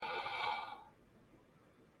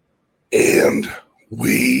And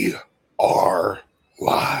we are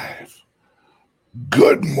live.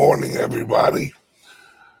 Good morning, everybody.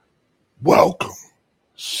 Welcome,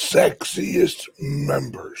 sexiest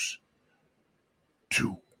members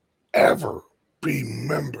to ever be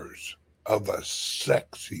members of a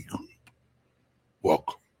sexy group.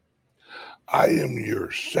 Welcome. I am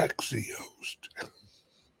your sexy host,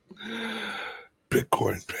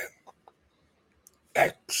 Bitcoin Pen,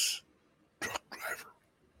 ex truck driver.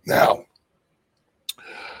 Now,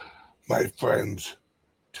 my friends,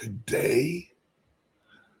 today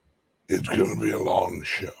is going to be a long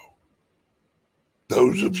show.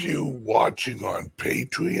 Those of you watching on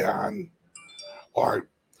Patreon are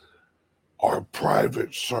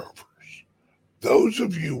private servers. Those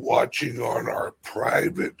of you watching on our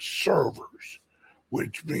private servers,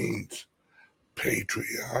 which means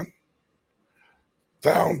Patreon,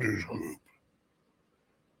 Founders Group,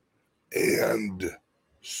 and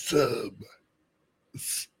Substack,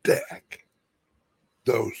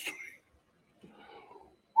 those three.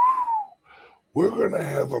 We're going to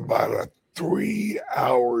have about a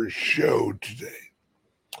 3-hour show today.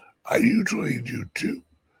 I usually do 2,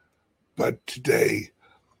 but today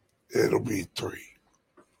it'll be 3.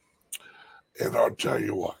 And I'll tell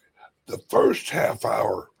you why. The first half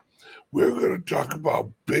hour, we're going to talk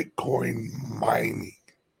about Bitcoin mining.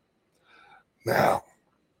 Now,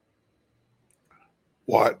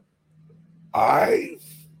 what I've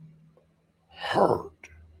heard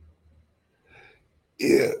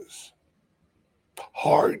is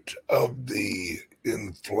part of the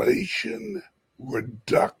Inflation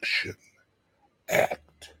Reduction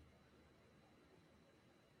Act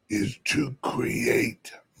is to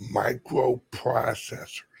create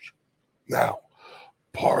microprocessors. Now,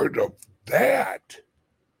 part of that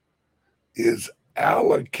is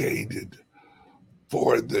allocated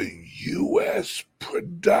for the U.S.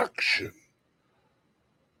 production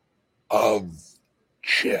of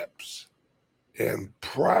chips and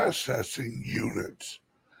processing units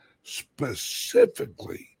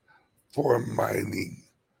specifically for mining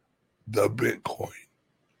the Bitcoin.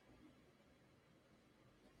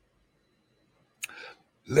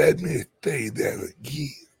 Let me say that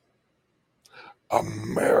again.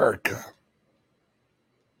 America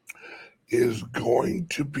is going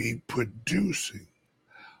to be producing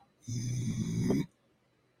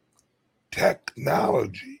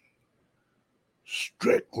technology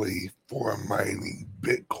strictly for mining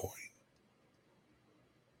Bitcoin.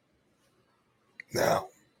 Now,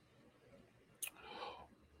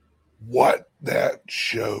 what that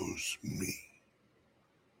shows me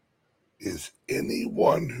is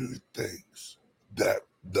anyone who thinks that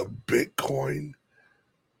the Bitcoin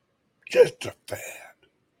just a fad,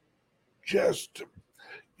 just,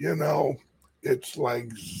 it's like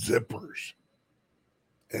zippers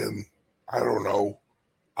and, I don't know,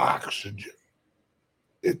 oxygen.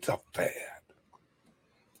 It's a fad.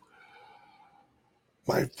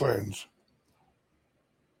 My friends,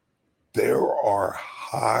 there are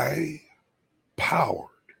high-powered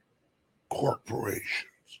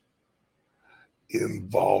corporations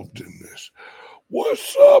involved in this.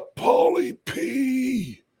 What's up, Paulie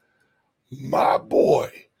P? My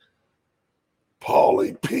boy,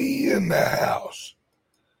 Paulie P in the house.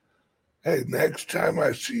 Hey, next time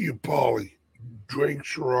I see you, Paulie,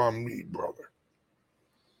 drinks are on me, brother.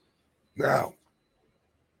 Now,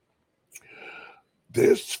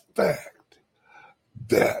 this fact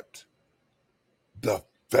that the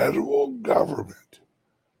federal government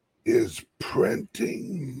is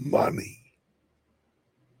printing money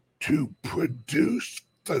to produce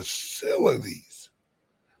facilities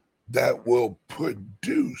that will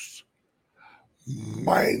produce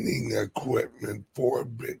mining equipment for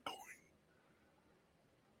Bitcoin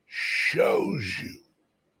shows you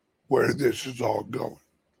where this is all going.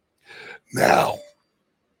 Now,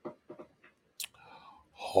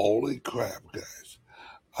 holy crap, guys.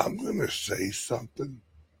 I'm going to say something.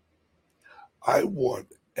 I want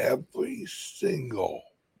every single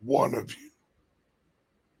one of you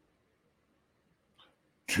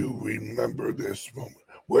to remember this moment.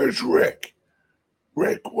 Where's Rick?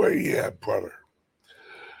 Rick, where you at, brother?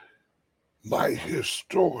 My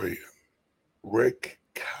historian, Rick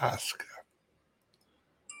Casca.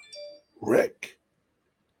 Rick,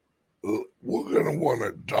 we're going to want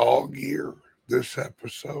a dog ear this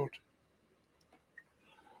episode.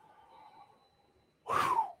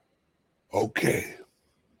 Whew. Okay.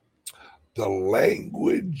 The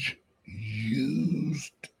language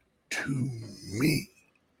used to me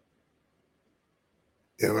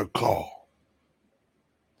in a call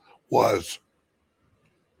was,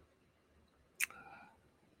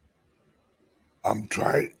 I'm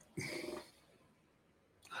trying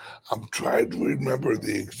I'm trying to remember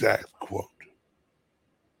the exact quote.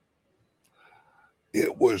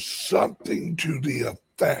 It was something to the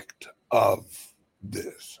effect of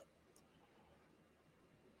this.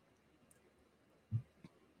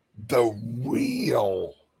 The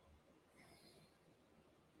real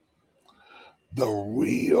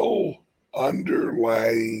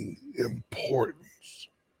underlying importance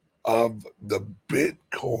of the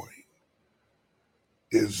Bitcoin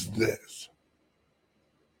is this,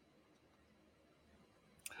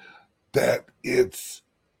 that it's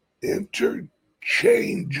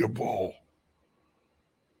interchangeable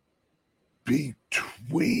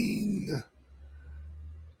between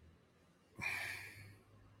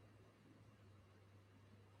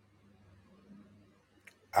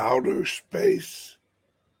outer space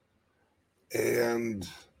and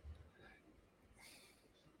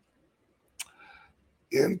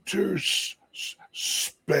interspace.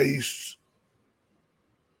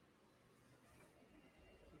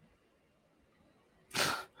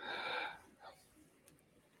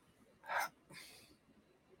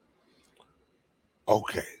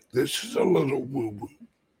 Okay, this is a little woo-woo,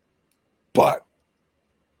 but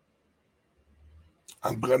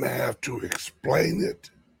I'm going to have to explain it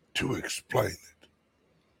to explain it.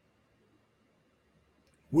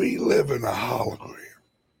 We live in a hologram,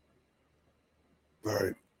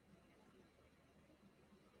 right?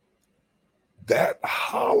 That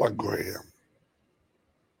hologram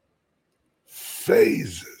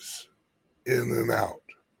phases in and out.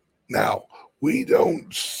 Now, we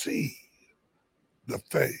don't see the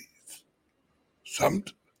phase.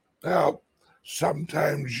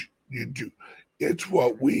 Sometimes you do. It's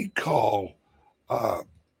what we call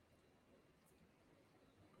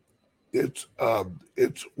it's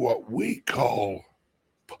what we call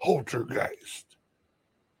poltergeist.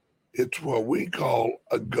 It's what we call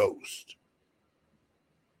a ghost,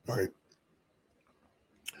 right?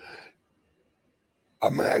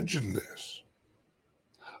 Imagine this.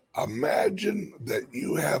 Imagine that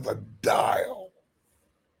you have a dial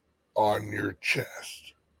on your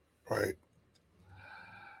chest, right?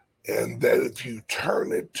 And that if you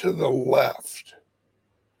turn it to the left,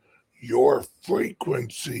 your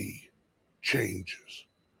frequency changes.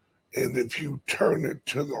 And if you turn it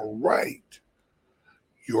to the right,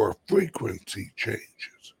 your frequency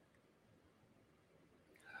changes.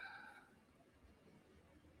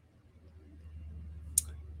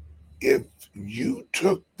 If you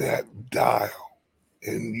took that dial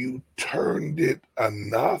and you turned it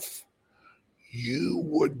enough, you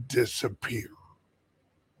would disappear.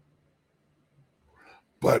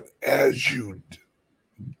 But as you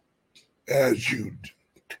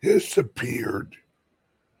disappeared,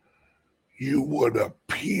 you would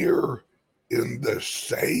appear in the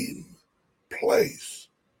same place,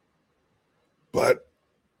 but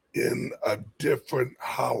in a different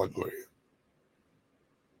hologram.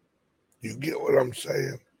 You get what I'm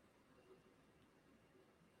saying?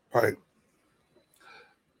 Right.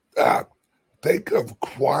 Think of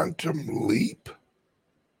Quantum Leap,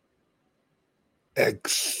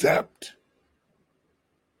 except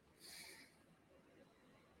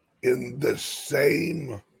in the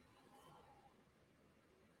same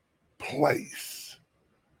place,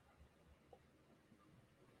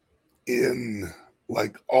 in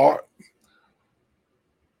like on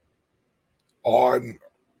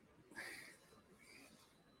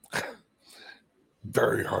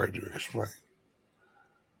very hard to explain.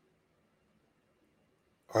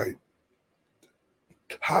 Right.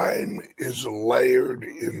 Time is layered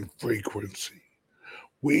in frequency.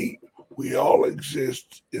 We all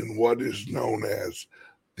exist in what is known as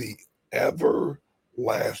the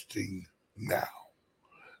everlasting now,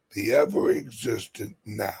 the ever existent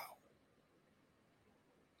now.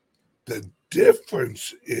 The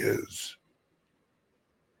difference is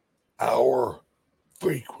our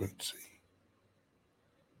frequency.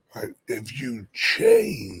 Right? If you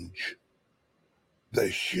change the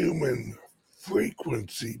human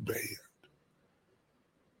frequency band,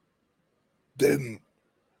 then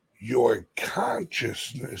your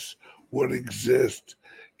consciousness would exist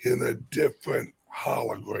in a different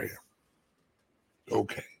hologram.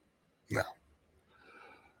 Okay, now,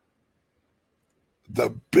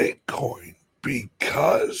 the Bitcoin,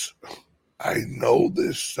 because I know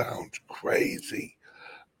this sounds crazy,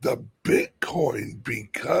 the Bitcoin,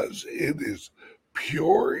 because it is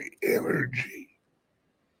pure energy,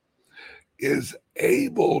 is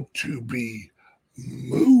able to be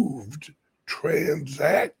moved,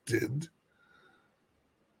 transacted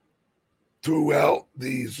throughout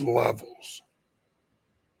these levels.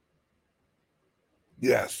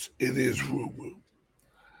 Yes, it is woo-woo.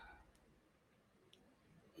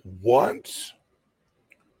 once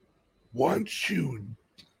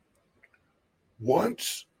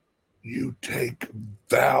you take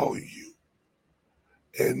value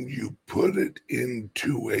and you put it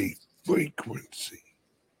into a frequency,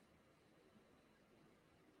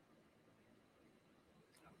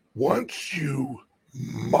 once you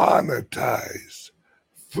monetize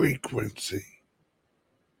frequency,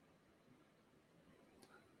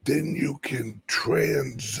 then you can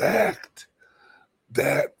transact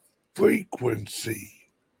that frequency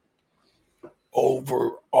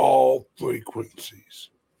over all frequencies.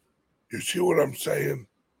 You see what I'm saying?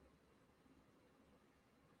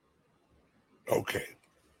 Okay.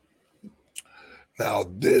 Now,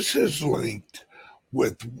 this is linked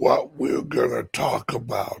with what we're going to talk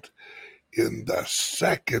about in the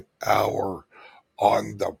second hour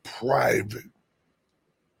on the private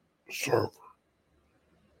server.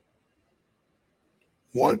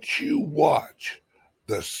 Once you watch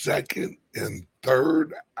the second and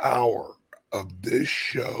third hour of this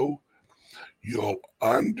show, you'll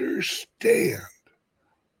understand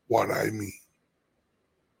what I mean.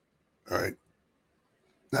 All right.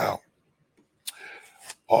 Now,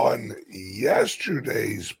 on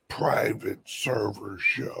yesterday's private server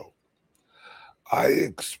show, I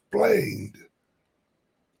explained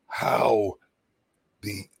how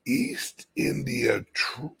the East India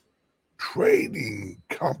Trading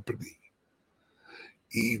Company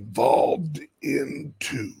evolved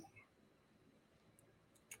into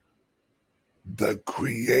the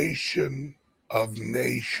creation of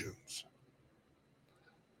nations,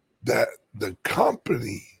 that the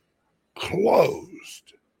company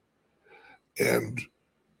closed and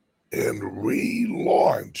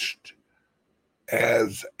relaunched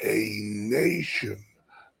as a nation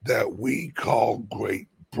that we call Great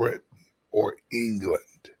Britain or England,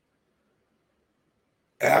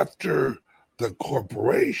 after the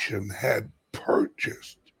corporation had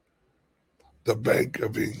purchased the Bank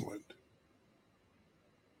of England.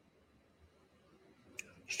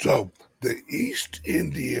 So the East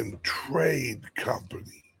Indian Trade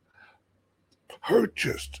Company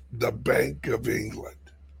purchased the Bank of England.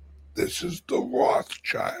 This is the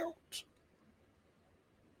Rothschilds,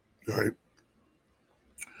 right?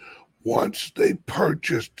 Once they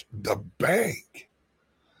purchased the bank,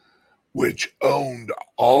 which owned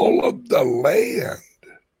all of the land,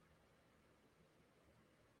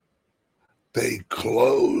 they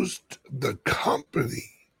closed the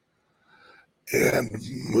company and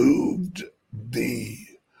moved the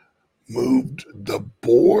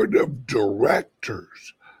board of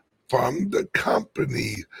directors from the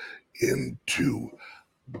company into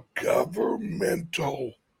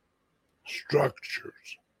governmental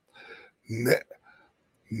structures,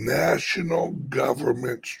 national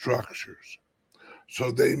government structures.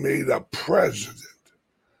 So they made a president,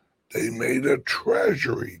 they made a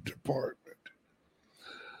treasury department,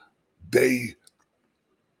 they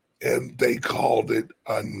called it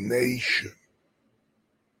a nation.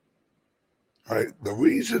 Right? The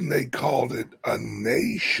reason they called it a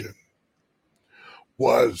nation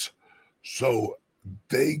was so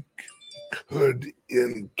they could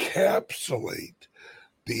encapsulate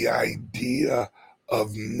the idea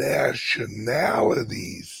of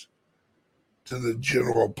nationalities to the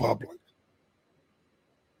general public.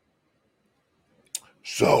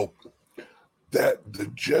 So that the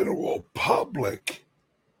general public,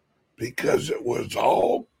 because it was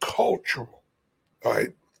all cultural,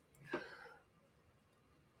 right?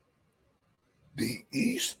 The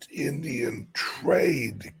East Indian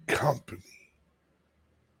Trade Company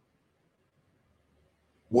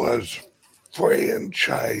was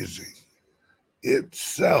franchising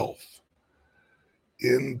itself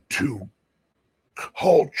into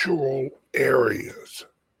cultural areas.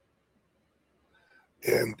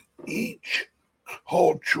 And each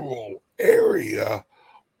cultural area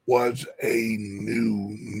was a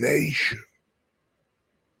new nation,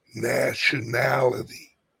 nationality.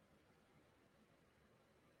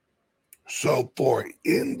 So for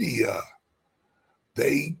India,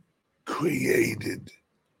 they created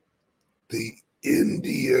the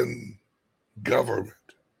Indian government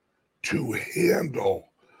to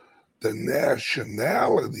handle the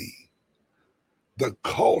nationality, the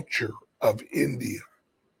culture of India.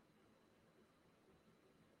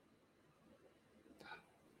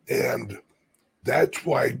 And that's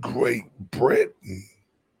why Great Britain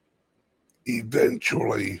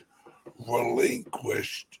eventually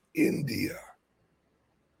relinquished India,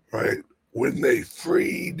 right? When they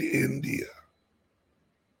freed India,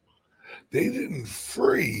 they didn't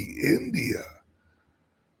free India.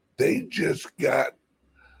 They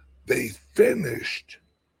finished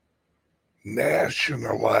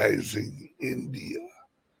nationalizing India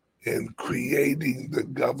and creating the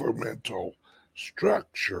governmental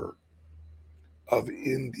structure of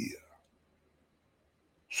India.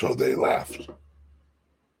 So they left.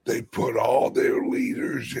 They put all their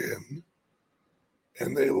leaders in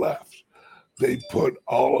and they left. They put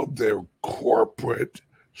all of their corporate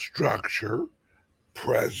structure,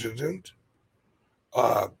 president,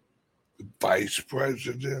 vice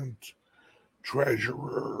president,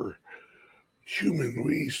 treasurer, human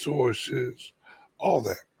resources, all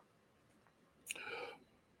that.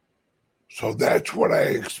 So that's what I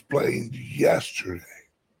explained yesterday.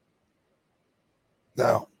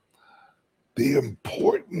 Now, the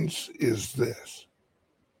importance is this,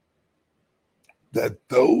 that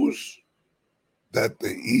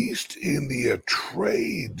the East India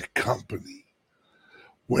Trade Company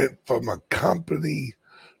went from a company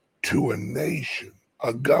to a nation,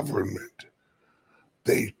 a government.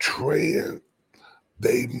 They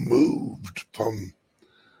moved from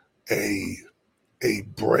a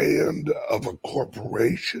brand of a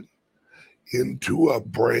corporation into a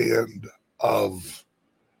brand of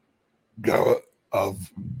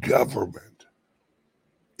government.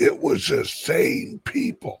 It was the same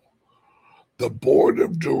people. The board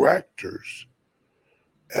of directors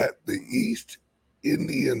at the East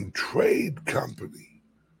Indian Trade Company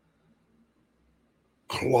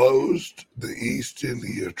closed the East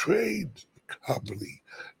India Trade Company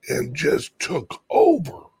and just took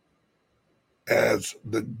over as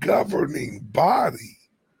the governing body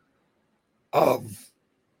of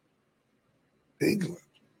England.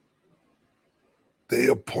 They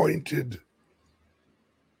appointed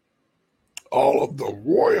all of the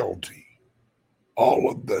royalty,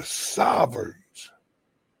 all of the sovereigns.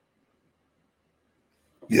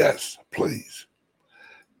 Yes, please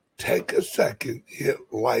take a second, hit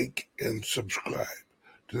like and subscribe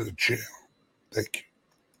to the channel. Thank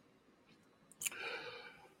you.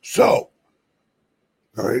 So,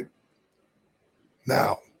 all right,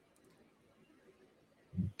 now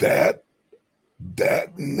that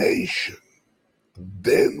nation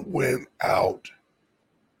then went out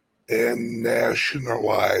and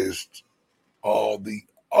nationalized all the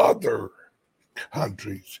other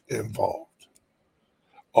countries involved,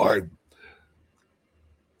 or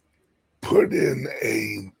put in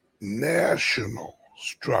a national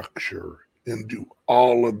structure into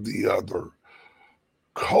all of the other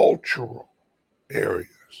cultural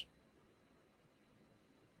areas.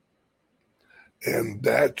 And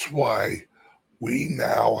that's why we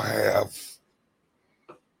now have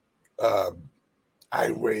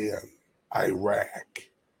Iran, Iraq,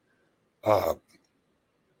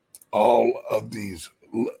 all of these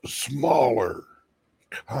smaller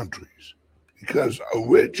countries, because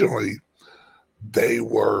originally they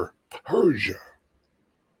were Persia.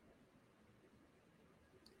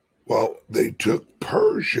 Well, they took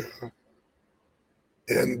Persia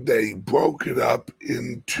and they broke it up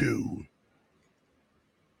into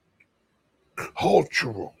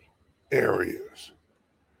cultural areas,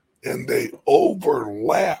 and they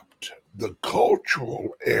overlapped the cultural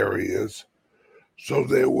areas so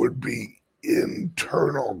there would be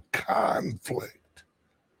internal conflict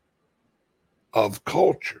of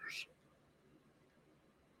cultures.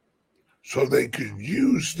 So they could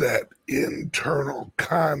use that internal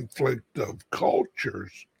conflict of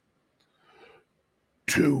cultures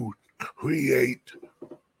to create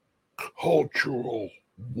cultural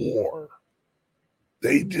war.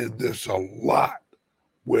 They did this a lot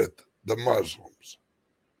with the Muslims.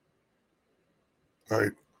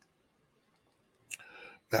 Right?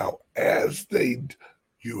 Now,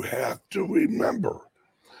 you have to remember,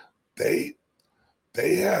 they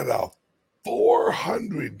had a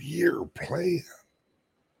 400-year plan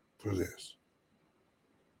for this.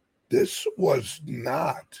 This was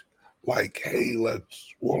not like, hey,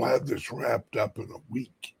 we'll have this wrapped up in a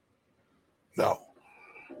week. No,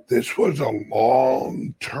 this was a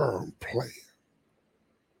long-term plan.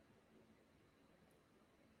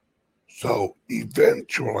 So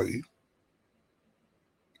eventually,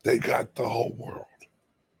 they got the whole world,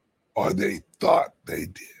 or they thought they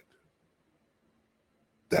did.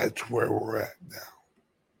 That's where we're at now.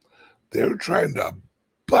 They're trying to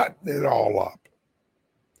button it all up.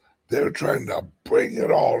 They're trying to bring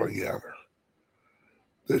it all together.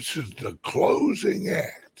 This is the closing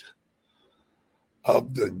act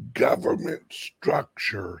of the government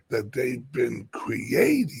structure that they've been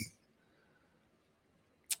creating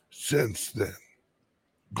since then,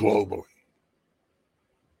 globally.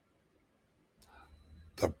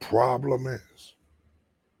 The problem is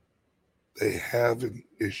they have an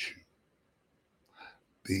issue.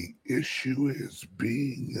 The issue is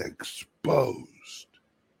being exposed.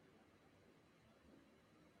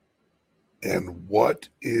 And what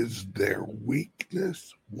is their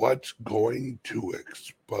weakness? What's going to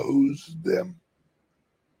expose them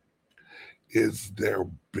is their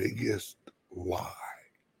biggest lie.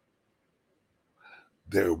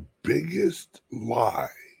 Their biggest lie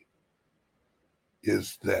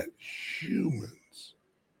is that humans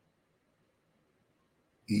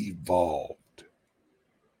evolved.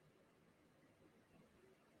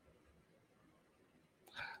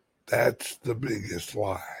 That's the biggest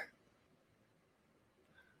lie.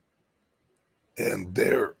 And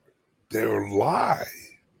their lie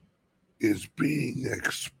is being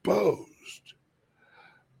exposed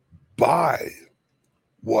by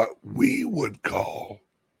what we would call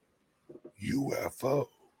UFO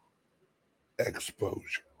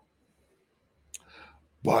exposure.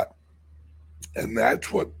 And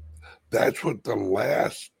that's what the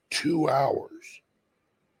last 2 hours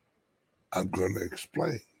I'm going to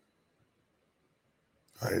explain.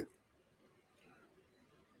 Right?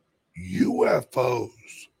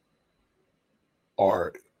 UFOs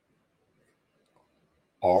are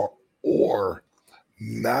or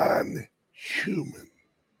non-human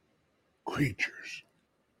creatures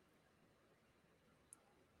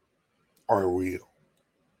are real.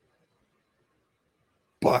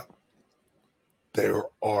 But there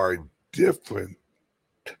are different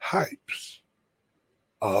types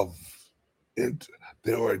of,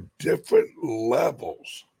 there are different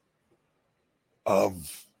levels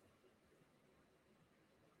of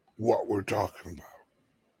what we're talking about.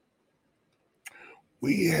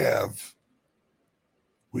 We have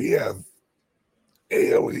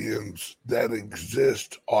aliens that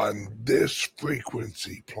exist on this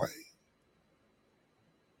frequency plane,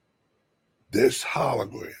 this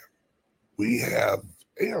hologram. We have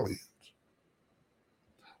aliens.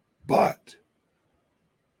 But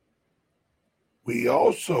we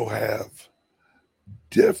also have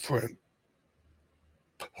different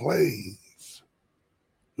planes.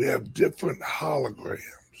 We have different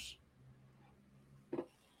holograms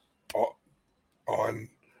on,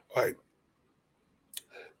 like,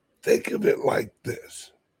 think of it like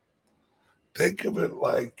this. Think of it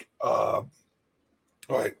like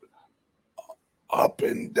up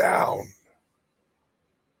and down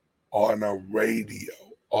on a radio,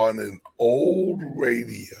 on an old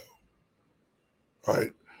radio,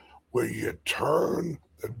 right? Where you turn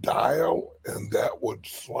the dial and that would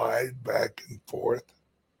slide back and forth,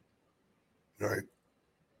 right?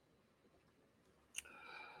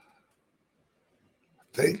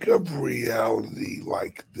 Think of reality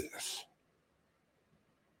like this.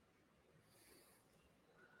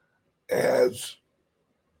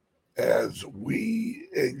 As we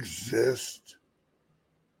exist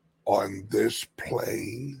on this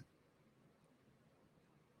plane,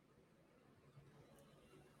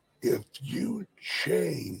 if you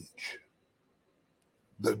change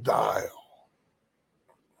the dial,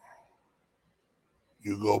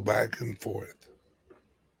 you go back and forth.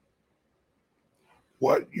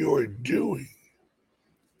 What you're doing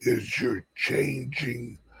is you're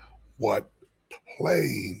changing what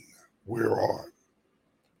plane we're on.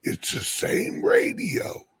 It's the same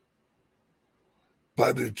radio,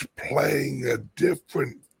 but it's playing a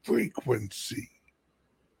different frequency.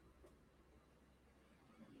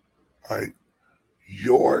 Right?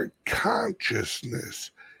 Your consciousness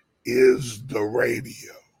is the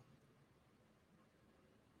radio.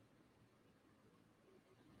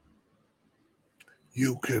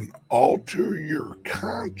 You can alter your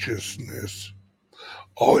consciousness.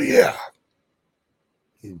 Oh, yeah.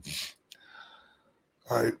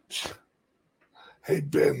 All right. Hey,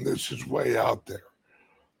 Ben, this is way out there.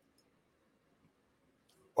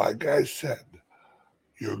 Like I said,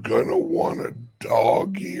 you're going to want to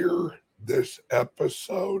dog ear this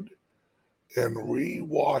episode and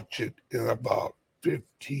rewatch it in about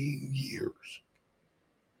 15 years.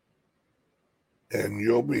 And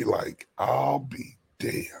you'll be like, I'll be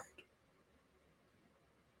damned.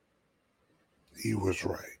 He was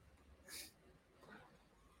right.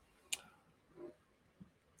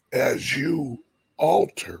 As you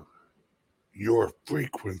alter your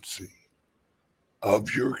frequency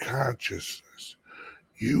of your consciousness,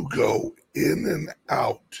 you go in and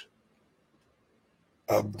out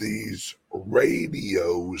of these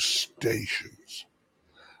radio stations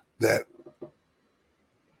that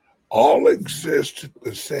all exist at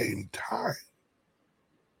the same time,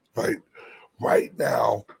 right? Right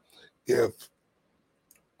now, if,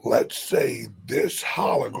 let's say, this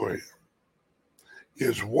hologram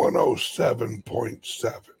is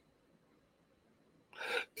 107.7,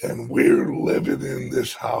 And we're living in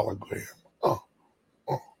this hologram. Oh,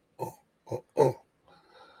 oh, oh, oh, oh.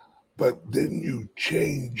 But then you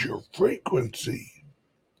change your frequency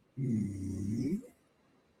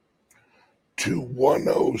to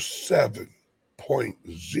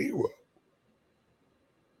 107.0.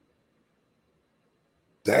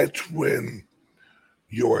 That's when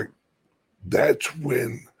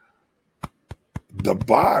the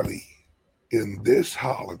body in this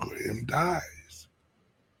hologram dies,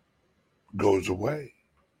 goes away.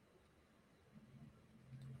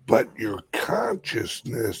 But your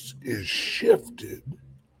consciousness is shifted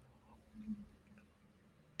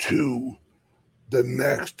to the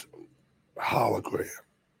next hologram.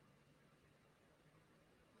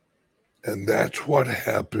 And that's what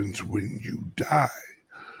happens when you die.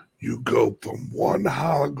 You go from one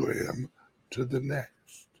hologram to the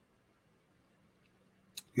next.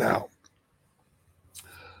 Now,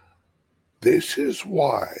 this is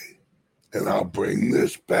why, and I'll bring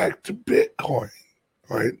this back to Bitcoin,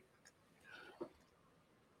 right?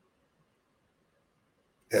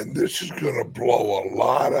 And this is going to blow a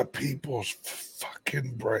lot of people's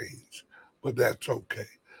fucking brains, but that's okay.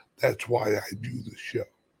 That's why I do the show.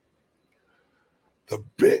 The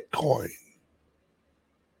Bitcoin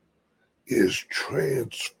is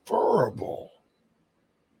transferable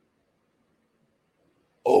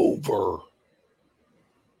over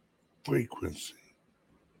frequency.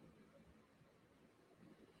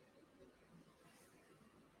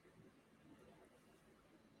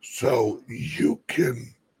 So you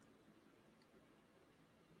can,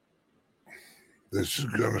 this is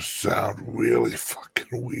going to sound really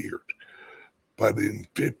fucking weird, but in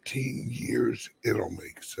 15 years, it'll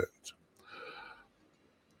make sense.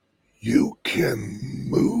 You can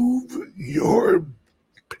move your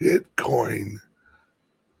Bitcoin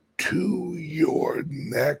to your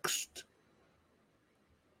next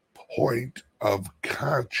point of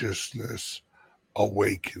consciousness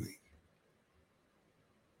awakening.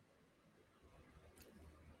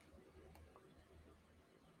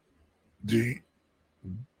 Do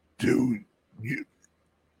you,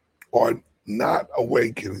 or not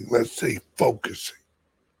awakening, let's say focusing.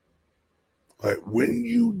 Right? When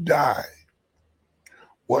you die,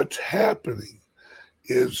 what's happening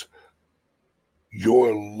is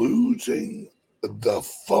you're losing the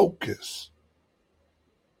focus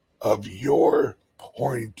of your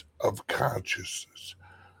point of consciousness.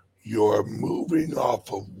 You're moving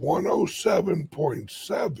off of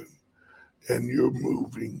 107.7 and you're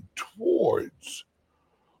moving towards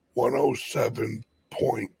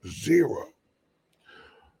 107.0.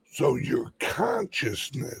 So your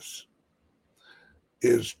consciousness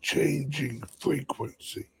is changing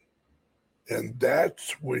frequency. And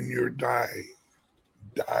that's when you're dying,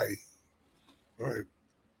 right?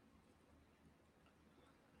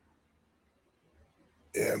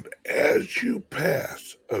 And as you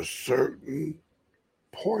pass a certain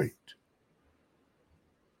point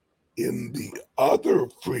in the other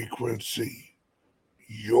frequency,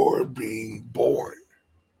 you're being born.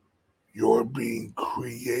 You're being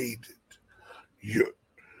created.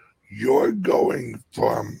 You're going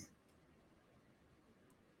from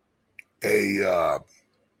a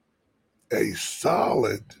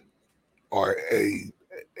solid or a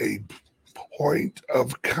point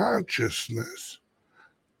of consciousness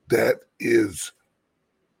that is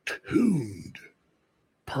tuned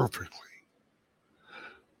perfectly.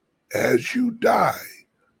 As you die,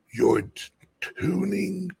 your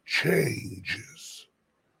tuning changes.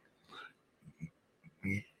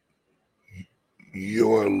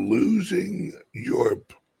 You're losing your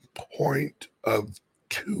point of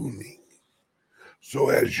tuning. So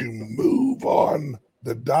as you move on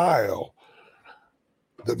the dial,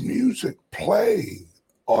 the music playing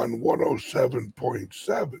on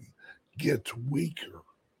 107.7 gets weaker,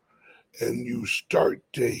 and you start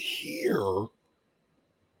to hear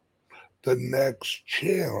the next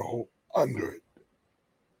channel under it.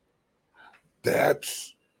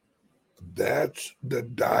 That's the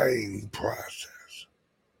dying process.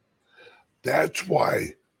 That's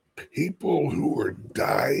why people who are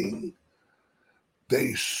dying,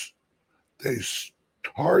 they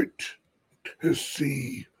start to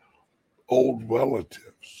see old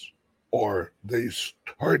relatives, or they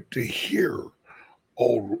start to hear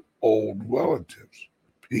old relatives,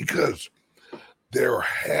 because they're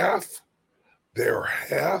half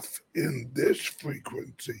in this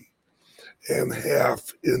frequency and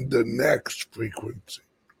half in the next frequency.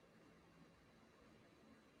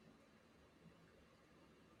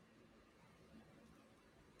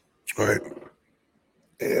 Right?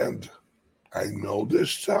 And I know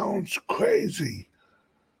this sounds crazy,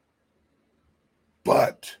 but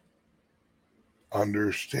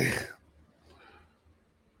understand.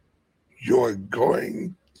 You're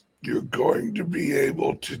going to be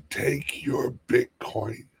able to take your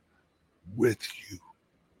Bitcoin with you.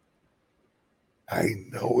 I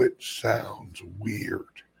know it sounds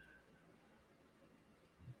weird,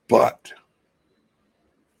 but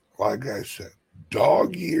like I said,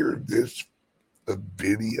 dog-ear this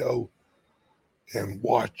video and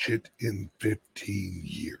watch it in 15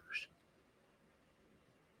 years.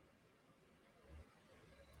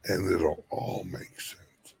 And it'll all make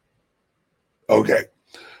sense. Okay.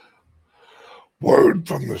 Word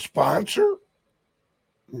from the sponsor.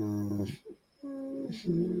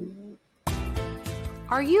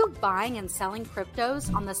 Are you buying and selling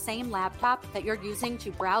cryptos on the same laptop that you're using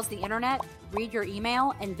to browse the internet, read your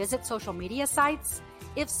email, and visit social media sites?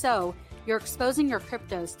 If so, you're exposing your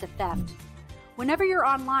cryptos to theft. Whenever you're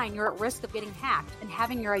online, you're at risk of getting hacked and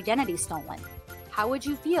having your identity stolen. How would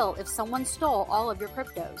you feel if someone stole all of your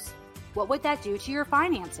cryptos? What would that do to your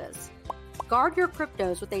finances? Guard your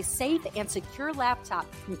cryptos with a safe and secure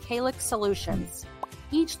laptop from Calyx Solutions.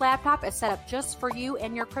 Each laptop is set up just for you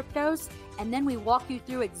and your cryptos, and then we walk you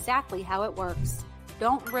through exactly how it works.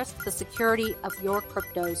 Don't risk the security of your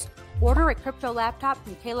cryptos. Order a crypto laptop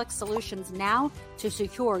from Calyx Solutions now to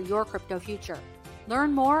secure your crypto future.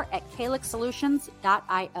 Learn more at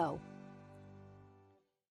calyxsolutions.io.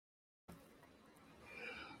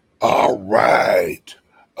 All right.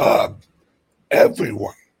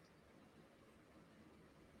 Everyone.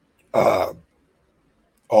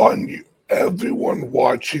 Everyone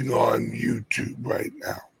watching on YouTube right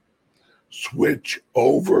now, switch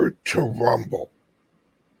over to Rumble.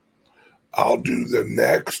 I'll do the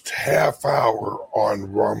next half hour on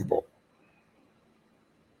Rumble.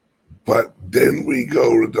 But then we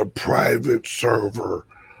go to the private server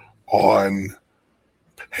on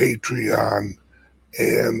Patreon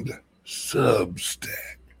and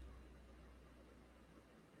Substack.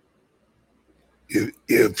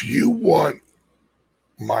 If you want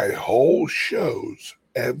my whole shows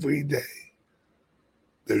every day,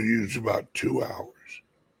 they use about 2 hours,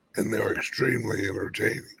 and they're extremely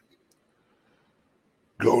entertaining.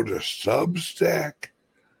 Go to Substack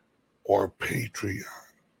or Patreon.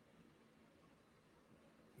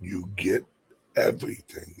 You get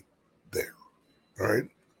everything there, all right?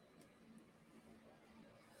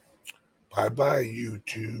 Bye-bye,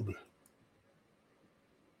 YouTube.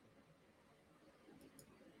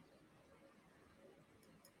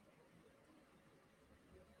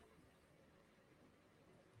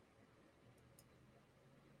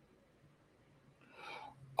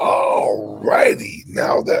 Alrighty,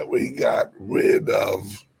 now that we got rid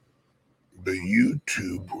of the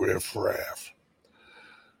YouTube riffraff,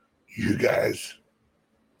 you guys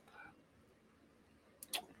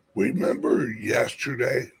remember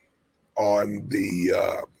yesterday on the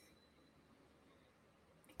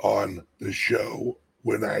show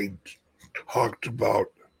when I talked about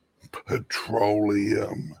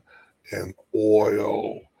petroleum and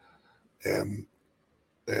oil and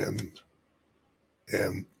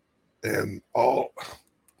all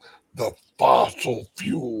the fossil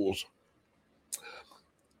fuels.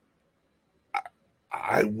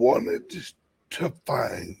 I wanted to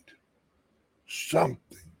find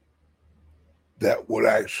something that would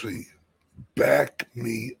actually back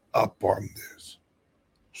me up on this.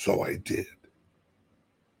 So I did.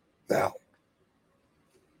 Now,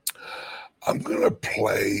 I'm going to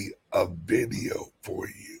play a video for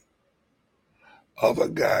you of a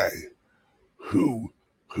guy who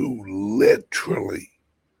literally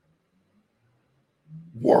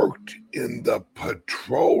worked in the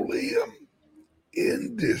petroleum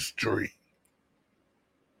industry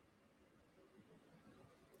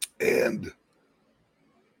and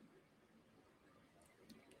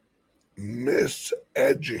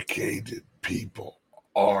miseducated people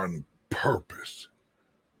on purpose.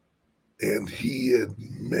 And he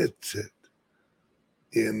admits it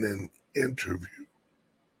in an interview.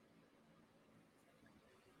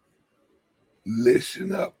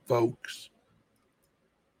 Listen up, folks.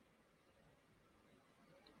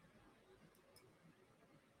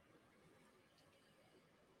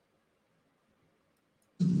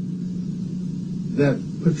 That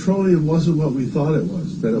petroleum wasn't what we thought it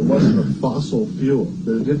was, that it wasn't a fossil fuel,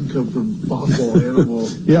 that it didn't come from fossil animal.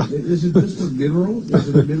 Yeah. Is it just a mineral? Is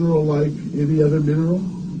it a mineral like any other mineral?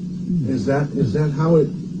 Is that how it,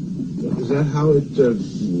 what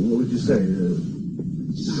would you say?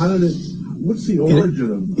 What's the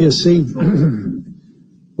origin of You see, petroleum?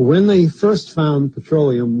 when they first found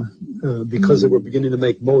petroleum, because they were beginning to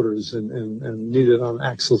make motors and needed on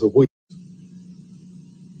axles of wheat.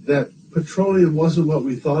 That petroleum wasn't what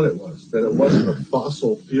we thought it was, that it wasn't a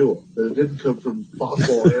fossil fuel, that it didn't come from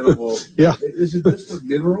fossil animal. Yeah. Is it just a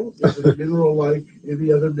mineral? Is it a mineral like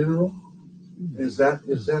any other mineral? Is that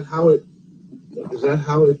how it, what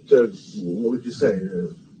would you say?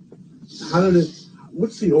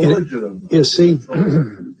 What's the origin of You see,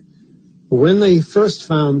 petroleum? when they first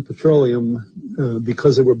found petroleum,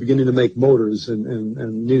 because they were beginning to make motors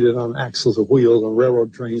and needed on axles of wheels on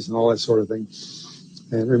railroad trains and all that sort of thing,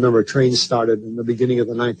 and remember, trains started in the beginning of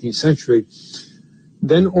the 19th century,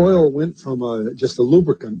 then oil went from just a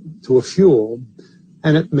lubricant to a fuel,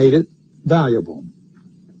 and it made it valuable.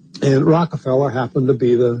 And Rockefeller happened to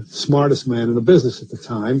be the smartest man in the business at the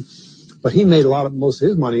time, but he made most of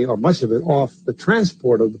his money, or much of it, off the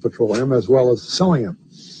transport of the petroleum as well as selling it.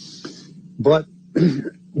 But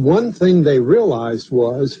one thing they realized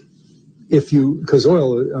was, because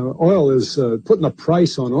oil is putting a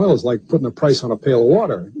price on oil is like putting a price on a pail of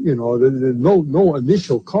water. You know, there's no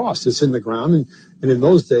initial cost. It's in the ground, and in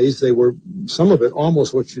those days they were, some of it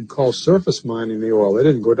almost what you'd call surface mining the oil. They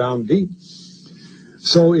didn't go down deep.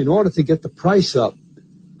 So in order to get the price up,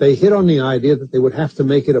 they hit on the idea that they would have to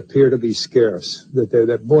make it appear to be scarce.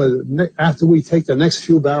 That after we take the next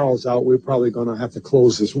few barrels out, we're probably going to have to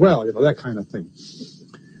close as well. You know, that kind of thing.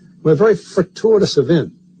 Well, a very fortuitous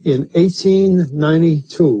event. In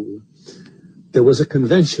 1892, there was a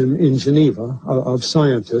convention in Geneva of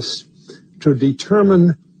scientists to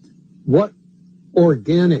determine what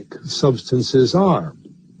organic substances are.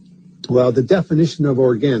 Well, the definition of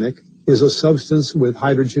organic is a substance with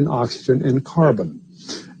hydrogen, oxygen, and carbon.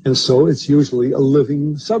 And so it's usually a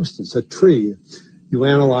living substance, a tree. You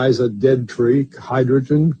analyze a dead tree,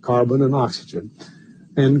 hydrogen, carbon, and oxygen,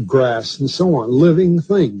 and grass, and so on, living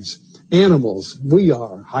things. Animals, we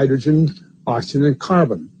are hydrogen, oxygen, and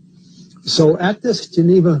carbon. So at this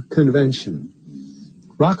Geneva Convention,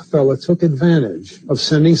 Rockefeller took advantage of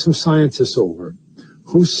sending some scientists over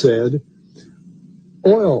who said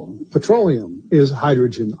oil, petroleum, is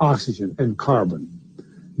hydrogen, oxygen, and carbon.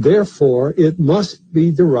 Therefore, it must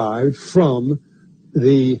be derived from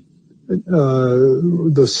the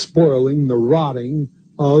spoiling, the rotting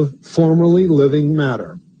of formerly living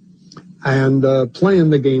matter. And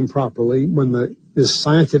playing the game properly, when this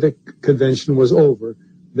scientific convention was over,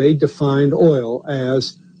 they defined oil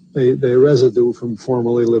as the residue from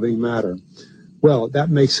formerly living matter. Well, that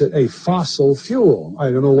makes it a fossil fuel. I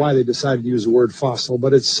don't know why they decided to use the word fossil,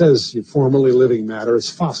 but it says formerly living matter is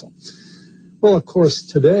fossil. Well, of course,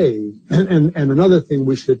 today, and another thing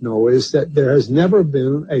we should know is that there has never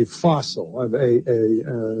been a fossil, a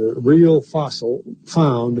real fossil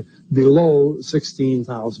found below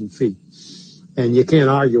 16,000 feet. And you can't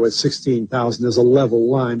argue at 16,000 as a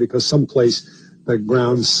level line because someplace the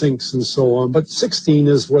ground sinks and so on. But 16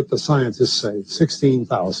 is what the scientists say,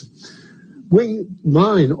 16,000. We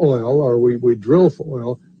mine oil, or we drill for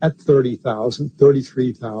oil at 30,000,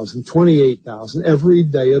 33,000, 28,000 every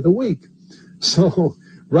day of the week. So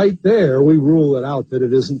right there, we rule it out that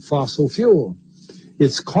it isn't fossil fuel.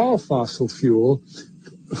 It's called fossil fuel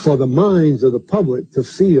for the minds of the public to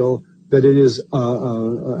feel that it is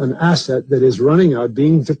an asset that is running out,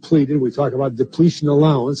 being depleted. We talk about depletion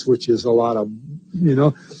allowance, which is a lot of,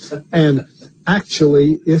 and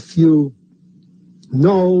actually, if you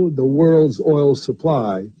know the world's oil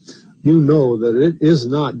supply, you know that it is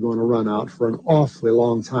not going to run out for an awfully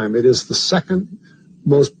long time. It is the second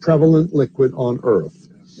most prevalent liquid on Earth.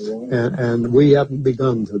 And we haven't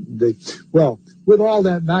begun to. Well, with all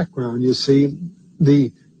that background, you see,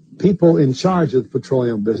 the people in charge of the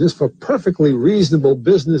petroleum business, for perfectly reasonable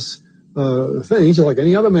business things, like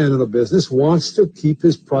any other man in the business, wants to keep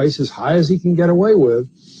his price as high as he can get away with.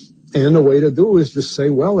 And the way to do is just say,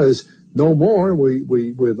 well, there's no more.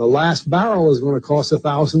 The last barrel is going to cost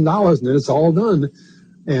 $1,000, and then it's all done.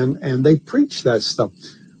 And they preach that stuff.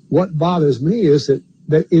 What bothers me is that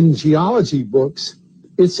in geology books,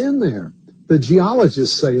 it's in there. The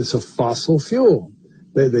geologists say it's a fossil fuel.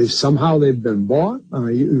 They've been bought.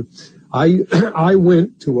 I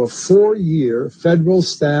went to a 4-year federal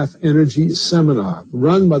staff energy seminar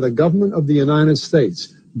run by the government of the United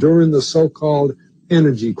States during the so-called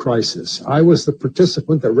energy crisis. I was the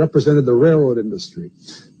participant that represented the railroad industry.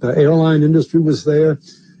 The airline industry was there.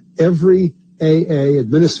 Every AA,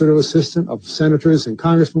 administrative assistant of senators and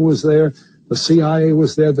congressmen, was there. The CIA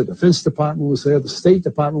was there. The Defense Department was there. The State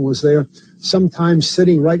Department was there. Sometimes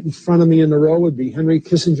sitting right in front of me in the row would be Henry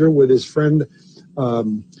Kissinger with his friend,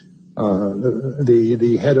 the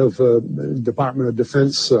head of Department of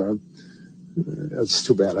Defense. That's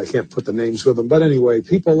too bad. I can't put the names with them. But anyway,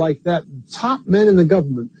 people like that, top men in the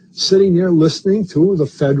government, sitting there listening to the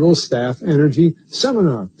federal staff energy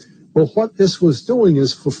seminar. Well, what this was doing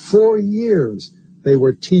is for 4 years, they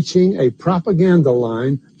were teaching a propaganda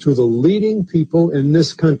line to the leading people in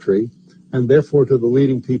this country, and therefore to the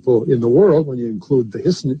leading people in the world, when you include the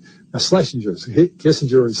Kissinger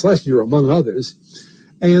and Schlesinger, among others.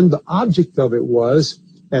 And the object of it was,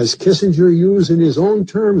 as Kissinger used in his own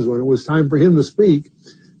terms when it was time for him to speak,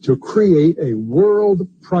 to create a world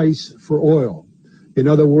price for oil. In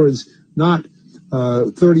other words, not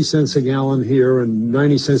 30 cents a gallon here and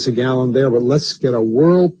 90 cents a gallon there, but let's get a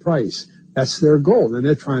world price. That's their goal, and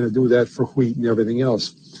they're trying to do that for wheat and everything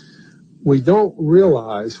else. We don't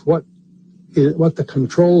realize what the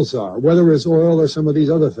controls are, whether it's oil or some of these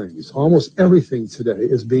other things. Almost everything today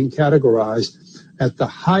is being categorized at the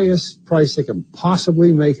highest price they can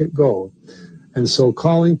possibly make it go. And so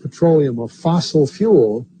calling petroleum a fossil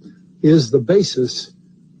fuel is the basis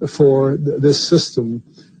for this system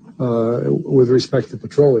with respect to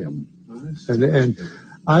petroleum. And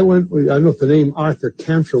I don't know if the name Arthur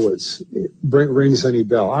Kantrowitz rings any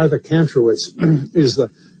bell. Arthur Kantrowitz is the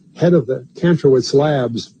head of the Kantrowitz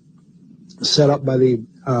Labs set up by the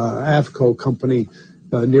Avco company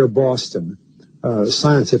near Boston,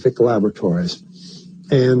 scientific laboratories.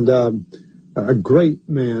 And a great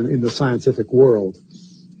man in the scientific world.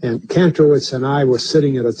 And Kantrowitz and I were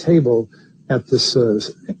sitting at a table at this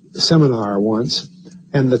seminar once,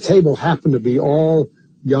 and the table happened to be all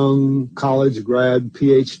young college grad,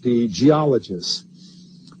 PhD geologists.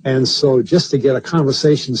 And so just to get a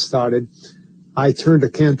conversation started, I turned to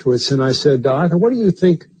Kantrowitz and I said, Arthur, what do you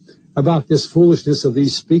think about this foolishness of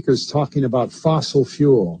these speakers talking about fossil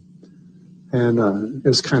fuel? And it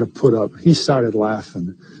was kind of put up. He started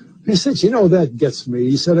laughing. He said, that gets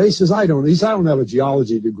me. He says, I don't have a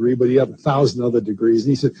geology degree, but he had 1,000 other degrees.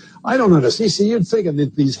 And he said, I don't understand. He said, you'd think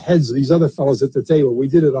that these heads, these other fellows at the table, we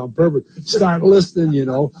did it on purpose, start listening,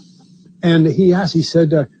 And he asked, he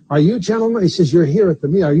said, are you gentlemen? He says, you're here at the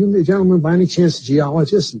meeting. Are you gentlemen by any chance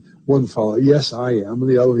geologists? And one fellow, yes, I am. And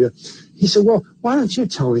the other, yeah. He said, well, why don't you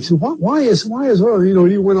tell me? He said, why is oil?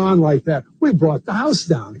 And he went on like that. We brought the house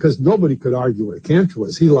down because nobody could argue with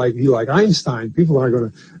Kantrowitz. He like Einstein. People aren't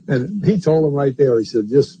going to. And he told him right there. He said,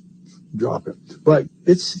 just drop it. But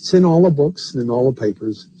it's in all the books and in all the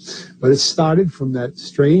papers. But it started from that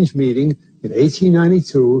strange meeting in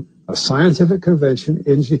 1892, a scientific convention.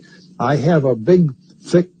 I have a big,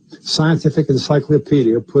 thick scientific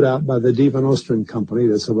encyclopedia put out by the Divan Ostrand Company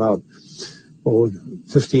that's about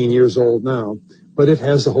 15 years old now, but it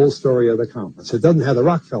has the whole story of the conference. It doesn't have the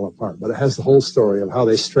Rockefeller part, but it has the whole story of how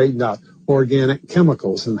they straightened out organic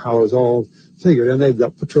chemicals and how it was all figured, and they've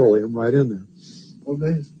got petroleum right in there.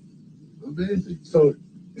 Amazing. So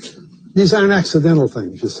these aren't accidental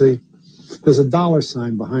things, you see. There's a dollar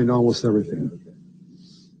sign behind almost everything.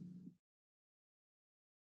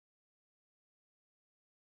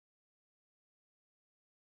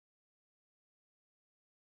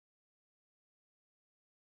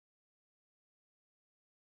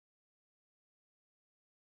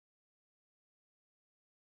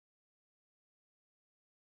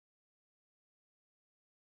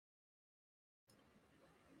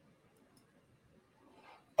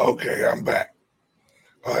 Okay, I'm back.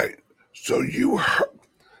 All right. So you heard,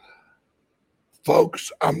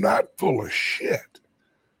 folks, I'm not full of shit.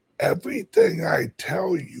 Everything I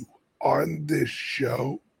tell you on this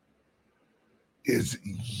show is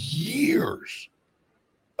years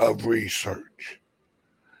of research.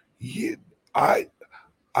 I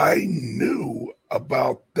knew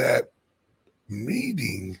about that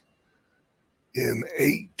meeting in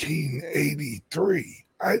 1883.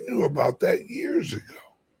 I knew about that years ago.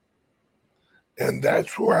 And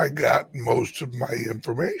that's where I got most of my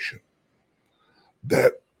information.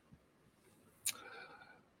 That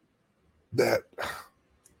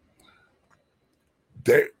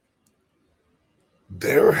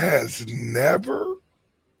there has never,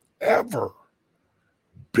 ever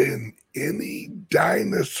been any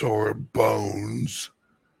dinosaur bones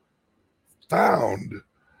found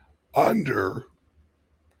under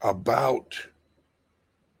about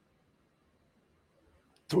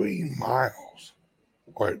 3 miles,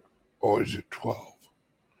 or is it 12?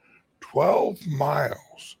 12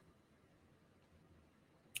 miles.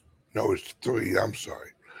 No, it's 3, I'm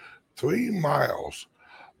sorry. 3 miles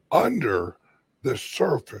under the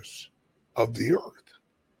surface of the earth.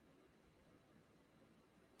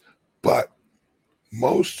 But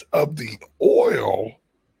most of the oil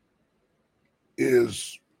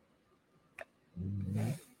is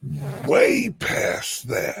way past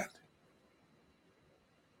that.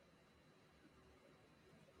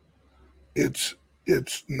 It's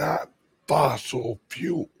not fossil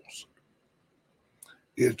fuels.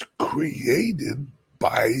 It's created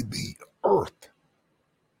by the earth.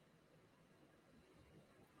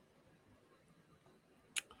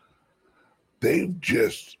 They've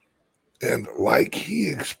just, and like he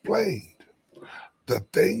explained, the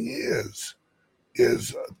thing is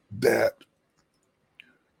that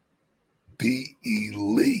the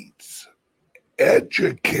elites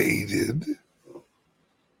educated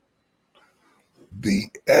the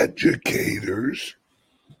educators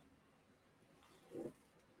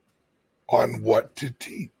on what to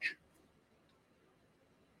teach.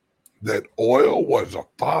 That oil was a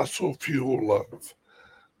fossil fuel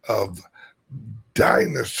of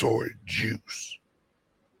dinosaur juice.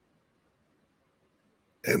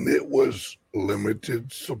 And it was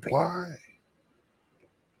limited supply.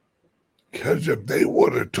 Because if they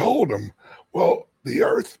would have told them, well, the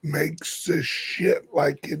earth makes this shit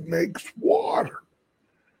like it makes water.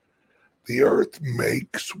 The earth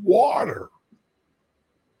makes water.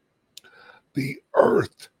 The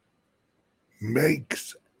earth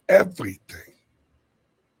makes everything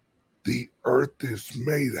the earth is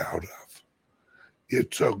made out of.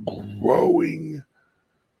 It's a growing,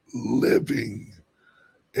 living,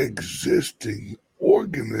 existing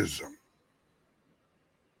organism.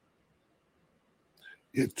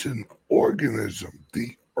 It's an organism.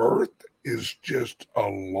 The earth is just a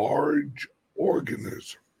large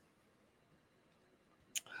organism.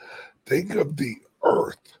 Think of the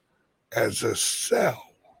earth as a cell.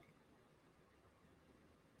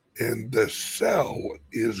 And the cell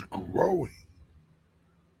is growing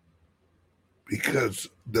because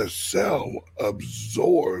the cell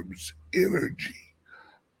absorbs energy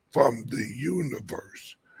from the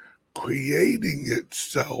universe, creating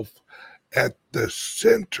itself at the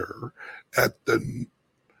center, of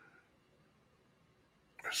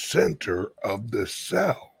the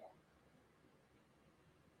cell.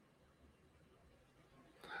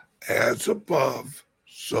 As above,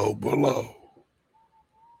 so below.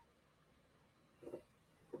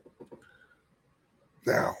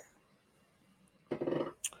 Now,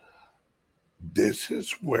 this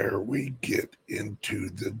is where we get into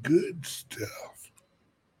the good stuff,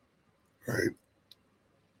 right?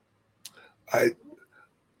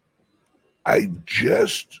 I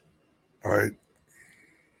just, all right,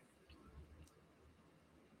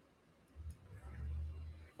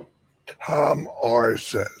 Tom R.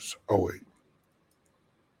 says, oh wait,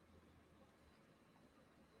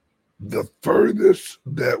 the furthest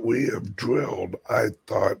that we have drilled, I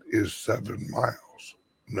thought, is 7 miles.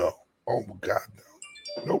 No. Oh my God,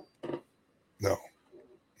 no. Nope. No.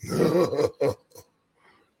 No.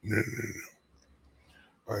 No.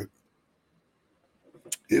 All right.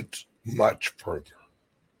 It's much further.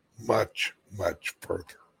 Much, much further.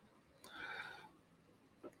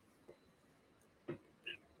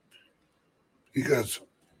 Because,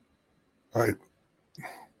 all right,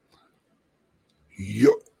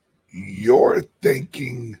 you're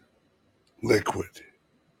thinking liquid.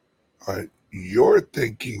 All right. You're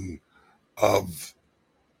thinking of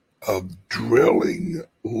drilling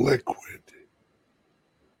liquid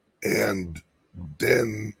and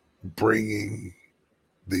then bringing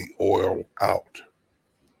the oil out.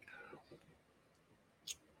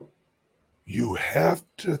 You have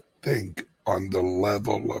to think on the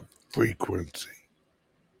level of frequency.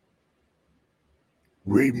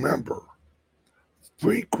 Remember,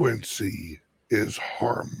 frequency is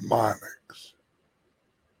harmonics.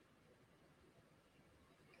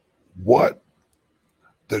 What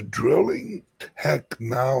the drilling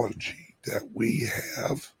technology that we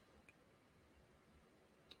have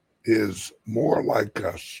is more like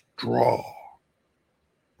a straw,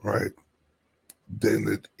 right, than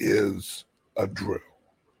it is a drill.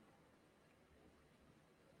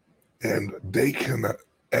 And they can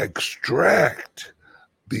extract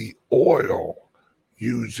the oil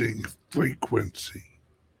using frequency,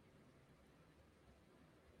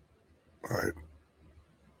 right?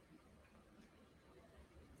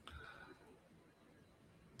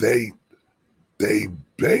 They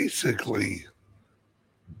basically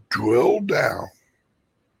drill down,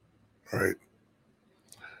 right,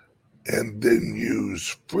 and then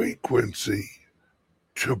use frequency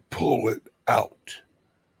to pull it out.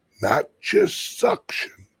 Not just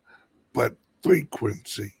suction, but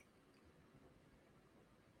frequency.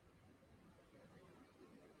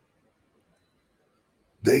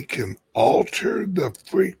 They can alter the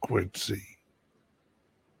frequency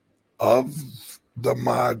of the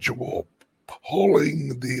module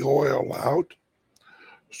pulling the oil out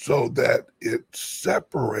so that it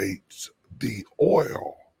separates the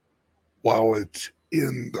oil while it's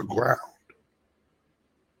in the ground.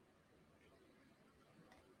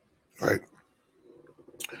 Right?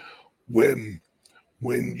 When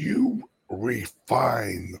When you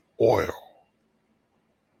refine oil,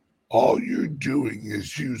 all you're doing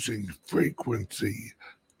is using frequency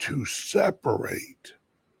to separate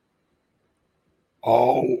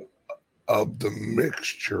all of the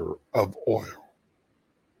mixture of oil,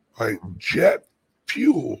 right? Jet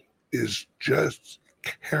fuel is just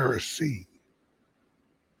kerosene.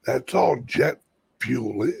 That's all jet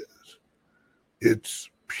fuel is. It's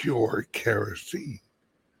pure kerosene.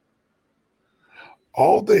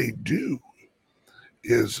 All they do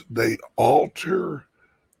is they alter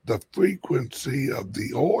the frequency of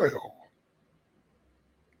the oil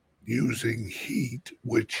using heat,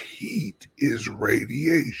 which heat is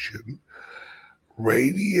radiation.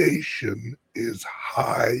 Radiation is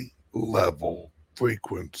high level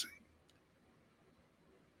frequency.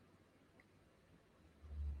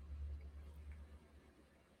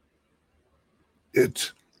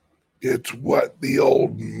 It's what the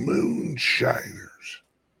old moonshiners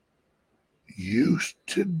used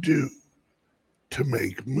to do to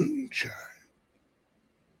make moonshine.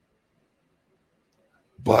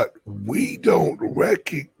 But we don't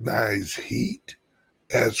recognize heat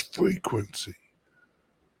as frequency.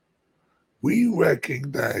 We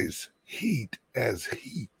recognize heat as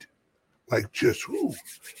heat, like just ooh.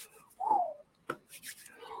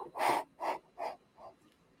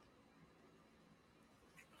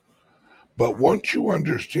 But once you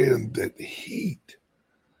understand that heat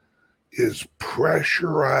is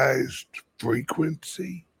pressurized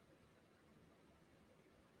frequency,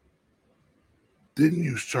 then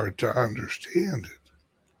you start to understand it.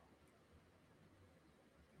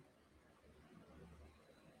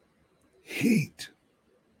 Heat.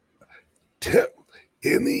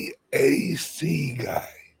 Any AC guy,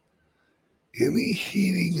 any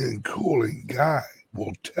heating and cooling guy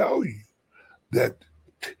will tell you that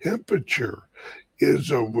temperature is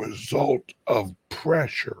a result of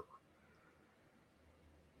pressure.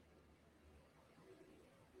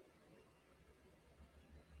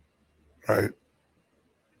 Right?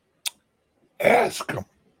 Ask them.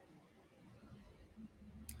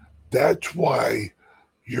 That's why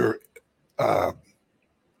your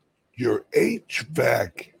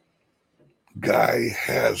HVAC guy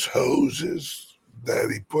has hoses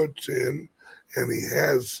that he puts in, and he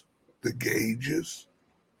has the gauges,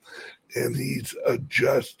 and he's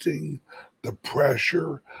adjusting the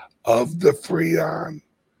pressure of the Freon,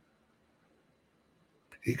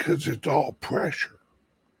 because it's all pressure.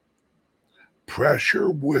 Pressure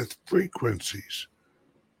with frequencies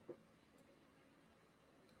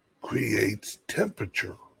creates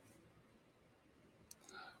temperature.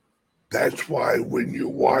 That's why when you're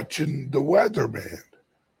watching the weatherman,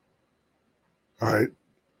 all right,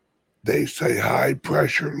 they say high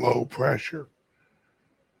pressure, low pressure.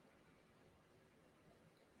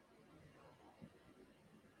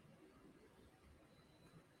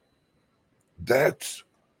 That's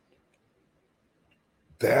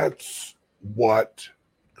what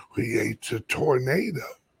creates a tornado,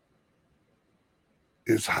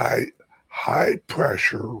 is high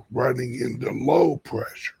pressure running into low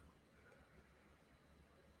pressure.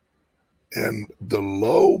 And the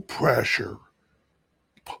low pressure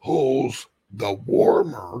pulls the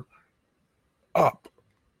warmer up.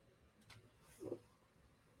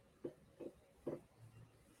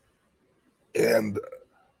 And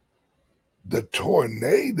the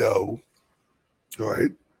tornado,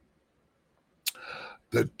 right?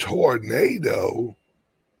 The tornado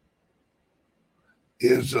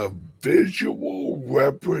is a visual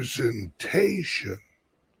representation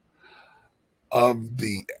of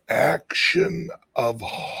the action of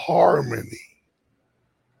harmony,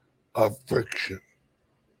 of friction,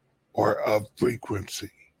 or of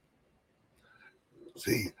frequency.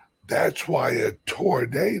 See, that's why a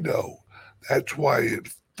tornado, that's why it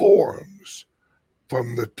forms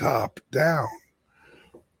from the top down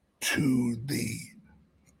to the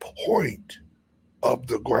point of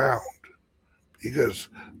the ground, because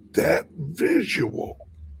that visual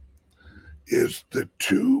is the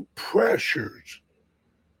two pressures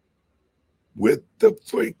with the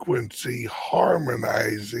frequency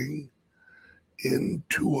harmonizing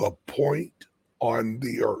into a point on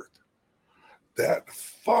the earth. That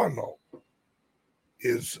funnel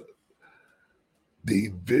is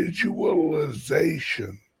the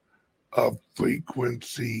visualization of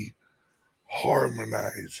frequency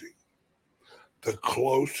harmonizing. The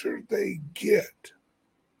closer they get,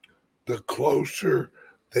 the closer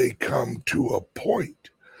they come to a point.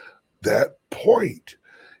 That point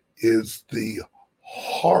is the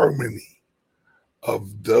harmony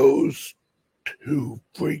of those two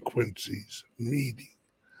frequencies meeting.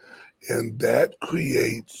 And that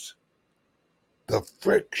creates the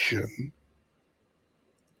friction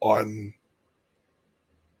on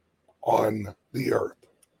the earth.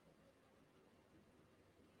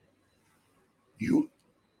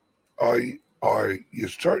 Are you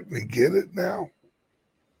starting to get it now?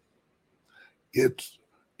 It's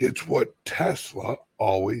what Tesla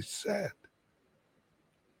always said.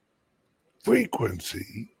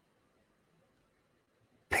 Frequency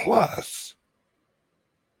plus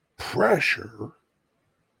pressure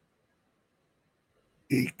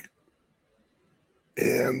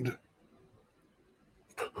and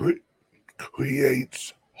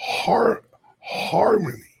creates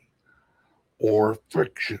harmony or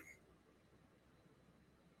friction.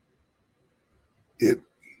 It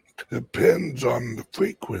depends on the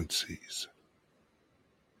frequencies.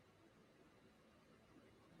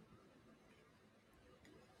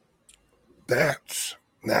 That's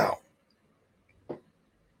now.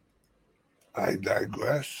 I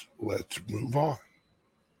digress. Let's move on.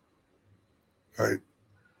 All right.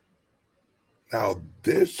 Now,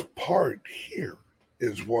 this part here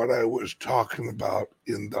is what I was talking about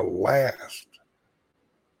in the last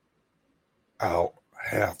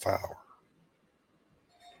half hour,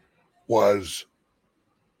 was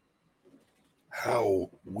how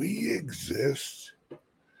we exist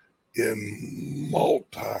in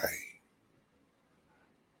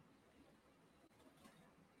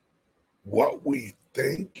what we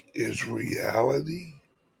think is reality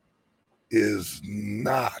is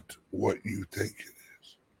not what you think it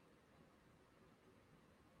is.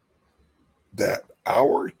 That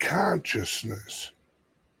our consciousness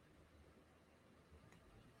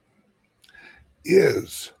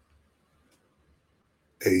is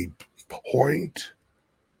a point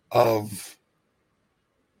of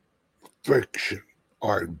friction,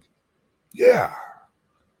 or yeah,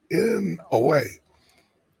 in a way.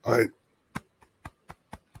 All right.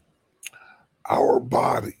 Our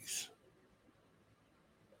bodies,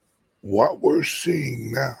 what we're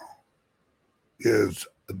seeing now is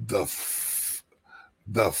the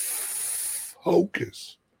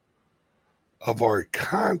focus of our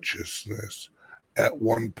consciousness at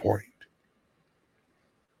one point.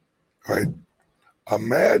 Right?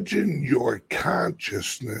 Imagine your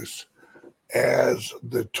consciousness as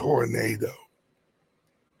the tornado.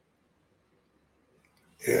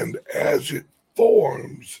 And as it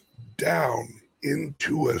forms down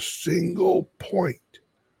into a single point,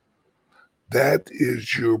 that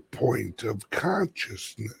is your point of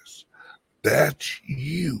consciousness. That's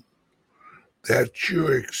you. That's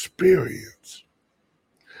your experience.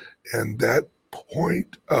 And that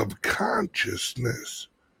point of consciousness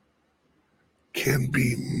can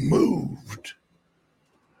be moved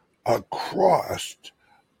across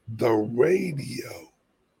the radio.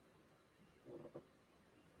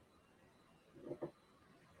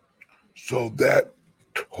 So that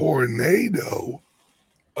tornado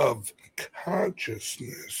of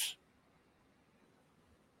consciousness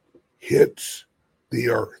hits the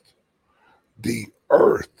earth. The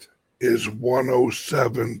earth is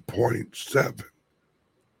 107.7.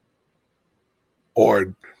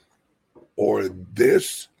 Or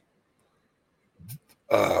this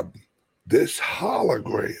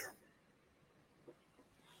hologram,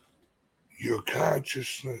 your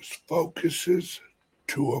consciousness focuses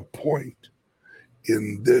to a point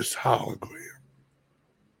in this hologram.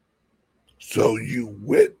 So you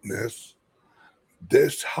witness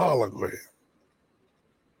this hologram.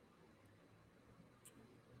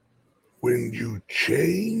 When you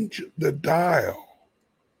change the dial,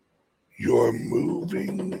 you're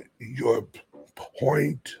moving your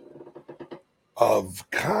point of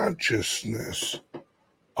consciousness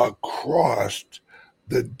across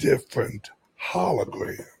the different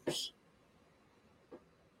holograms.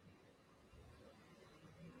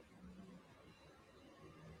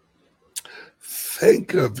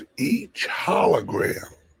 Think of each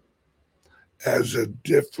hologram as a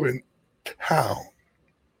different town.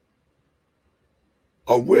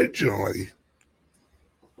 Originally,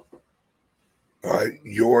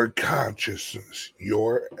 your consciousness,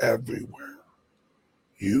 you're everywhere.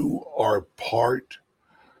 You are part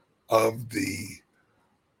of the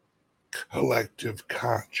collective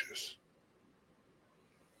conscious.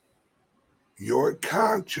 Your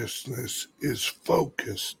consciousness is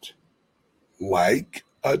focused like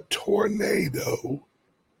a tornado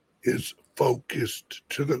is focused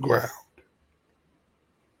to the ground.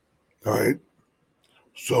 All right?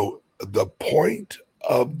 So the point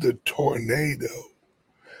of the tornado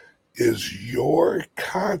is your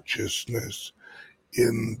consciousness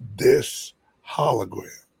in this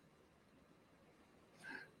hologram.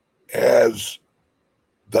 As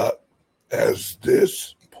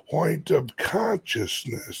this point of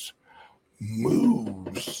consciousness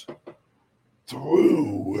moves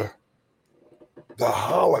through the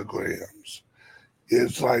holograms.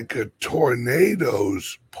 It's like a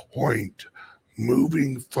tornado's point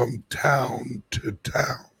moving from town to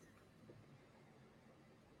town.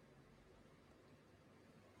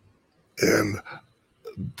 And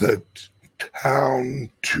the town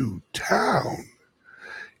to town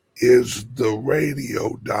is the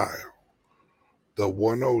radio dial, the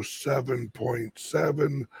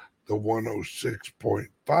 107.7, the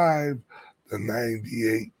 106.5, the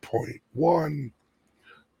 98.1.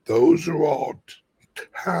 Those are all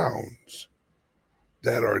towns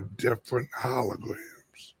that are different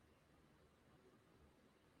holograms.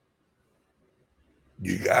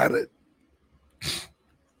 You got it?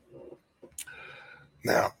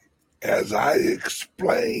 Now, as I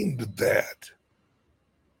explained that,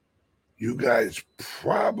 you guys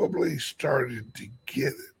probably started to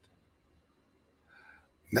get it.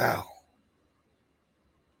 Now,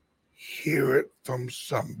 hear it from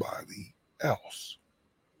somebody else.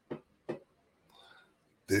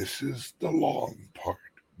 This is the long part,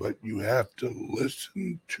 but you have to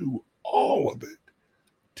listen to all of it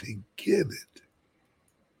to get it.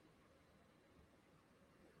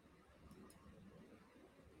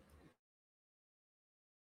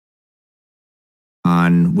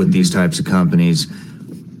 On with these types of companies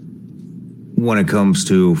when it comes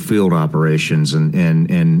to field operations and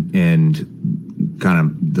kind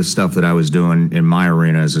of the stuff that I was doing in my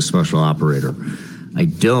arena as a special operator. I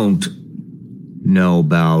don't know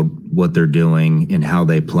about what they're doing and how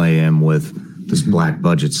they play in with this black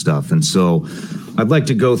budget stuff. And so I'd like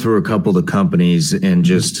to go through a couple of the companies and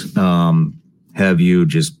just have you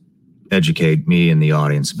just educate me and the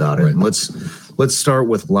audience about it. Right. Let's start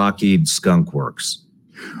with Lockheed Skunk Works.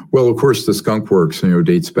 Well, of course, the Skunk Works,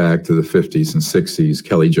 dates back to the 50s and 60s.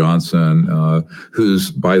 Kelly Johnson, whose,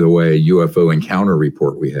 by the way, UFO encounter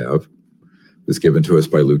report we have was given to us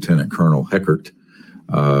by Lieutenant Colonel Heckert,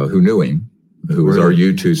 who knew him, who was our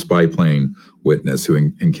U-2 spy plane witness who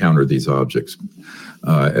encountered these objects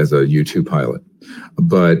as a U-2 pilot.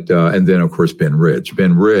 But, and then, of course, Ben Rich.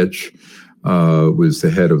 Ben Rich was the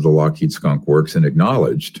head of the Lockheed Skunk Works and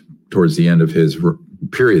acknowledged towards the end of his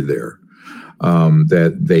period there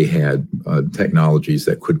that they had technologies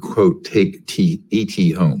that could, quote, take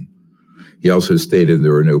ET home. He also stated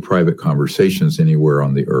there were no private conversations anywhere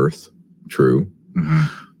on the earth. True. Mm-hmm.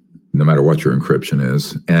 No matter what your encryption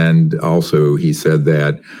is. And also he said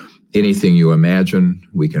that anything you imagine,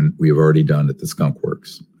 we've already done at the Skunk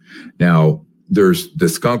Works. Now, there's the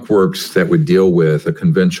Skunk Works that would deal with a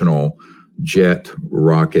conventional jet,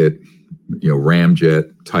 rocket,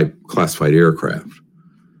 ramjet type classified aircraft,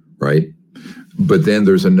 right? But then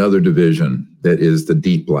there's another division that is the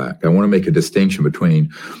deep black. I want to make a distinction between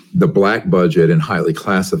the black budget and highly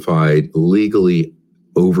classified, legally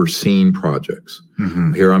overseen projects.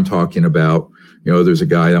 Mm-hmm. Here I'm talking about, there's a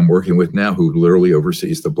guy I'm working with now who literally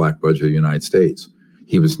oversees the black budget of the United States.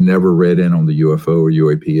 He was never read in on the UFO or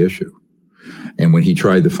UAP issue. And when he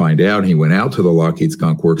tried to find out, he went out to the Lockheed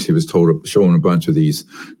Skunk Works, he was shown a bunch of these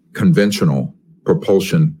conventional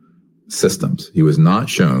propulsion systems. He was not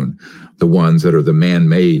shown the ones that are the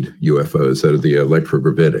man-made UFOs, that are the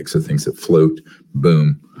electrogravitics, the things that float,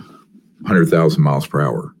 boom, 100,000 miles per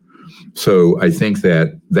hour. So I think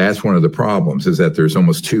that that's one of the problems, is that there's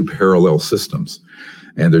almost two parallel systems.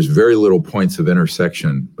 And there's very little points of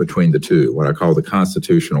intersection between the two. What I call the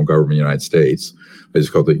constitutional government of the United States, I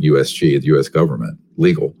just call it USG, the U.S. government,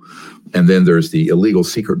 legal. And then there's the illegal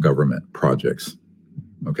secret government projects,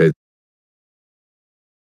 okay?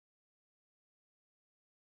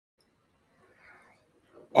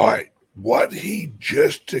 All right, what he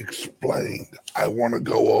just explained, I want to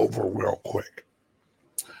go over real quick,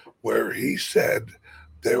 where he said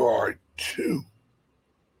there are two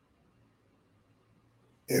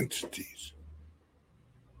entities.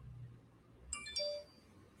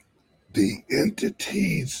 The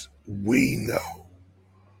entities we know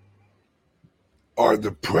are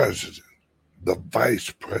the president, the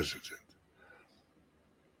vice president,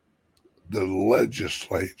 the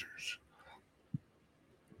legislators,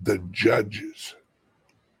 the judges.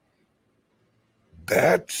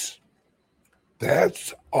 That's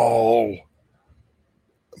all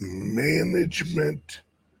management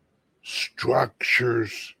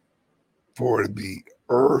structures for the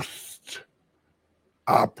Earth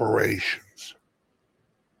operations.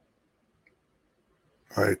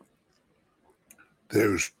 Right?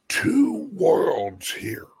 There's two worlds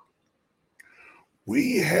here.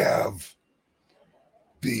 We have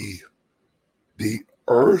the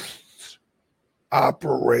Earth's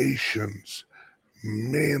operations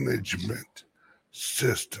management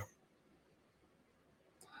system.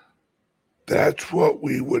 That's what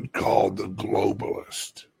we would call the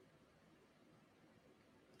globalist.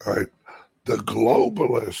 All right? The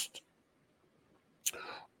globalists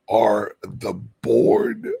are the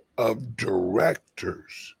board of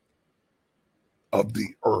directors of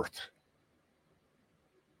the earth.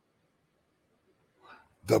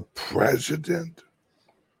 The president,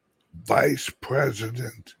 vice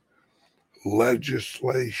president,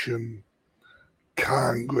 legislation,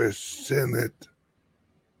 Congress, Senate,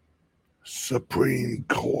 Supreme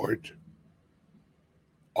Court,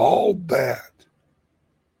 all that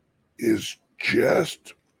is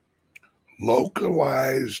just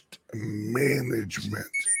localized management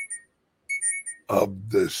of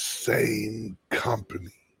the same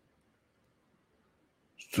company.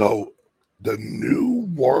 So the New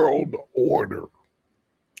World Order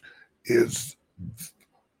is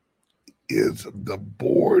the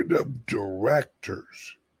board of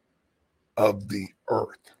directors of the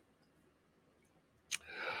earth.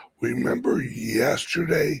 Remember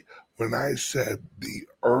yesterday when I said the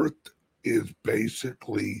earth is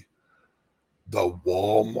basically the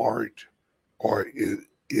Walmart, or it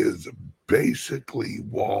is basically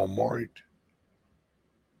Walmart?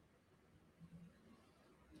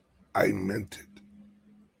 I meant it.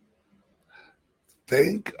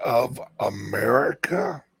 Think of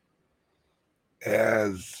America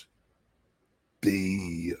as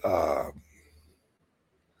the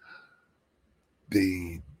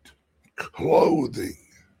clothing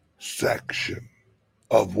section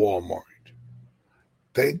of Walmart.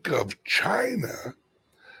 Think of China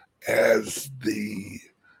as the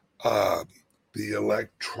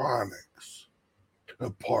electronics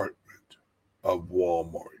department of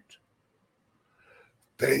Walmart.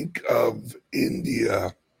 Think of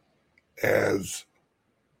India as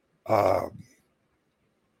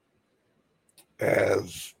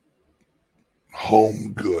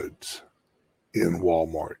home goods in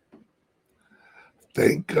Walmart.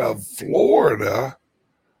 Think of Florida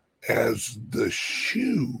as the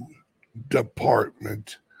shoe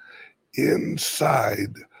department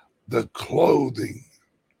inside the clothing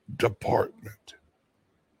department,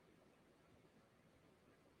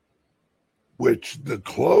 which the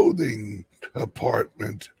clothing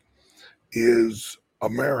department is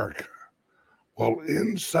America. Well,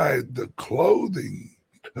 inside the clothing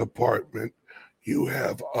department, you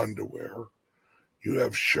have underwear, you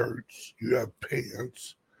have shirts, you have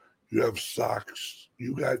pants, you have socks,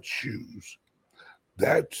 you got shoes.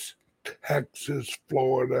 That's Texas,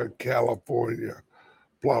 Florida, California,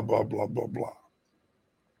 blah, blah, blah, blah, blah.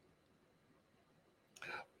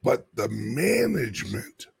 But the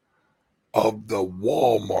management of the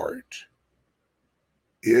Walmart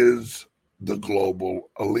is the global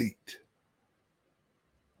elite.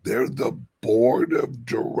 They're the board of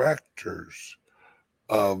directors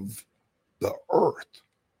of the earth,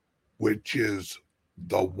 which is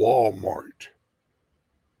the Walmart.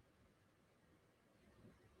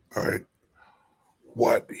 All right.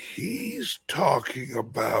 What he's talking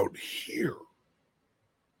about here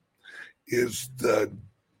is the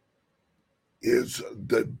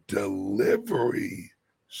delivery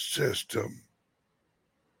system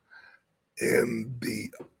in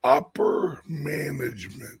the upper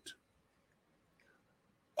management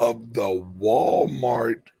of the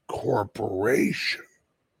Walmart Corporation.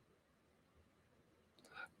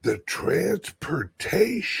 The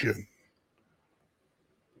transportation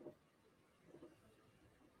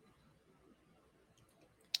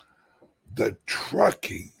the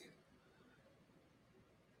trucking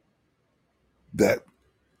that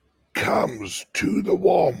comes to the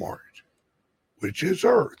Walmart, which is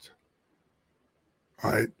earth,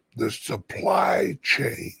 right? The supply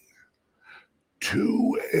chain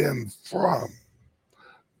to and from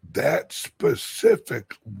that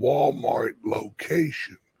specific Walmart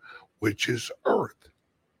location, which is earth,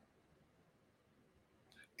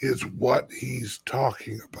 is what he's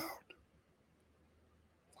talking about.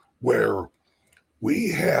 Where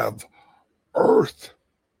we have earth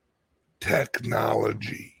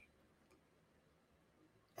technology,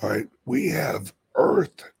 all right? We have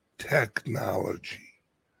earth technology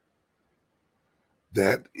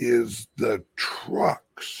that is the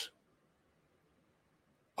trucks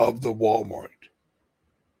of the Walmart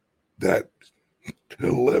that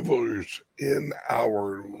delivers in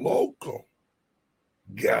our local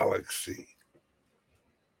galaxy.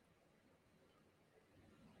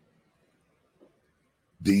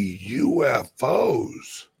 The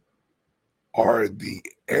UFOs are the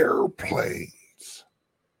airplanes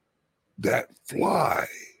that fly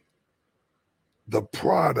the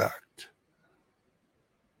product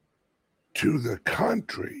to the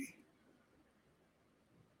country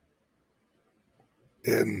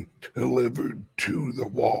and delivered to the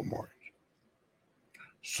Walmart.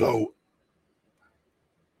 So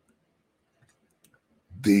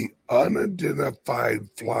the unidentified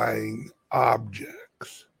flying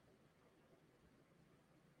objects,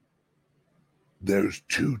 there's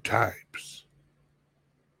two types.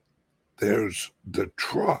 There's the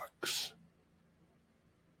trucks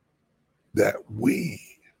that we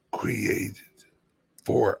created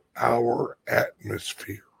for our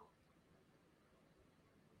atmosphere.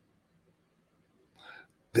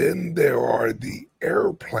 Then there are the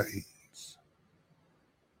airplanes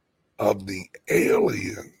of the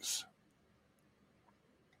aliens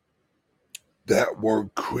that were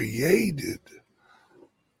created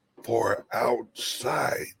for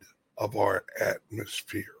outside of our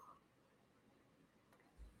atmosphere.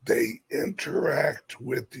 They interact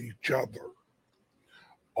with each other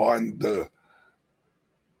on the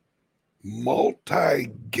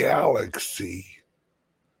multi-galaxy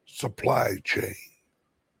supply chain.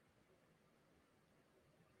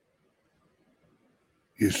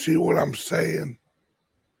 You see what I'm saying?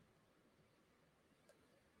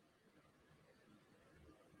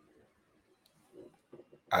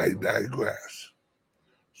 I digress.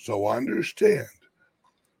 So understand,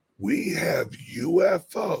 we have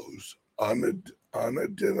UFOs,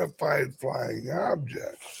 unidentified flying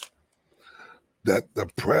objects, that the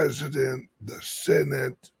president, the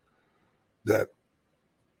Senate, that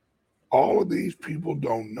all of these people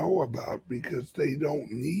don't know about because they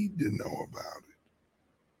don't need to know about it.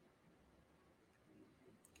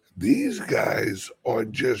 These guys are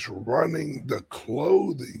just running the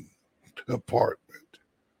clothing department.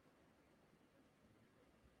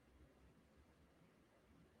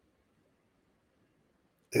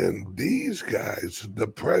 And these guys, the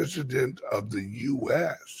president of the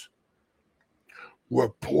U.S.,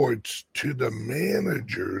 reports to the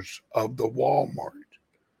managers of the Walmart,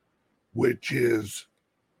 which is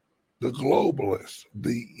the globalists,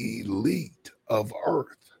 the elite of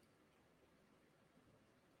Earth.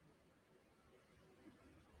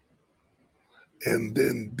 And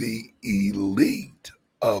then the elite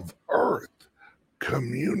of Earth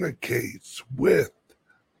communicates with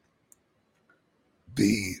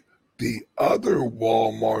the other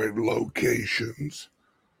Walmart locations,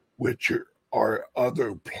 which are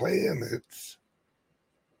other planets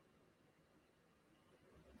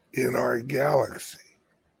in our galaxy.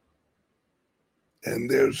 And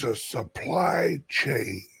there's a supply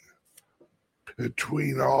chain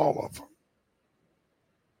between all of them.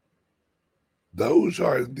 Those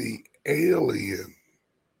are the alien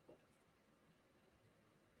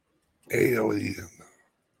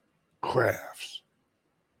crafts.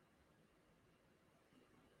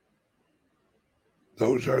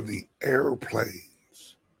 Those are the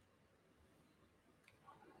airplanes.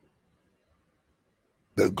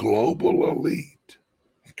 The global elite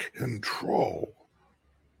control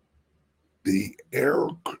the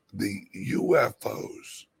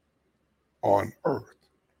UFOs on Earth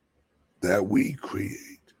that we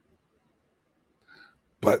create.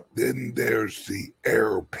 But then there's the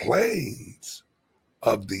airplanes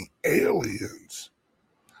of the aliens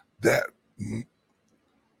that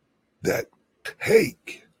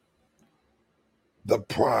take the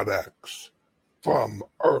products from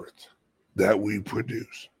Earth that we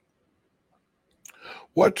produce.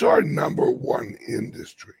 What's our number one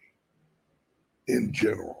industry in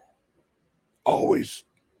general? Always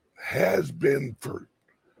has been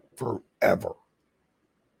forever.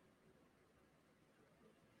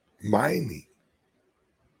 Mining.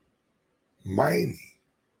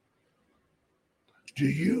 Do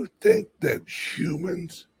you think that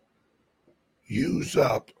humans use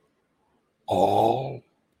up all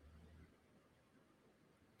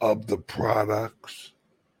of the products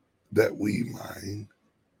that we mine?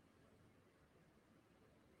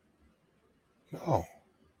 No.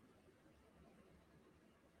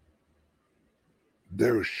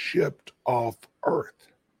 They're shipped off Earth.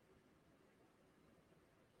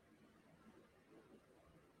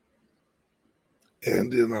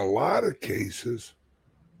 And in a lot of cases,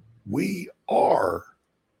 we are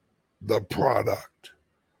the product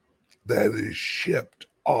that is shipped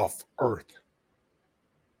off Earth.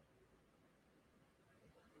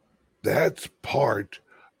 That's part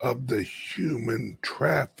of the human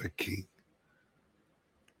trafficking.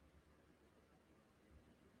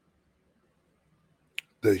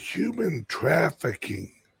 The human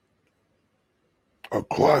trafficking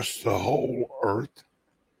across the whole Earth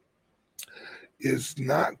is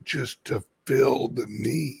not just to fill the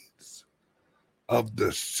needs of the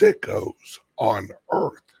sickos on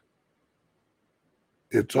Earth.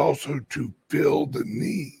 It's also to fill the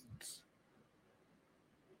needs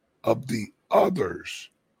of the others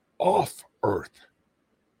off Earth.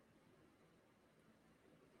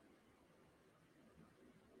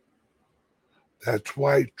 That's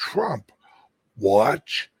why Trump,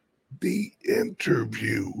 watch the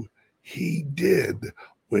interview he did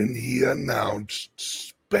when he announced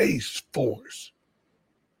Space Force.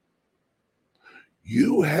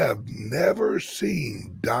 You have never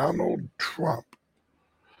seen Donald Trump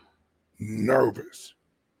nervous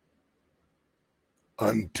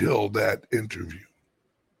until that interview.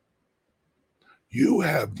 You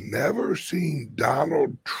have never seen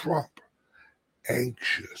Donald Trump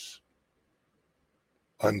anxious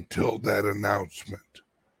until that announcement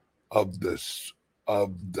of the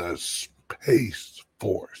Space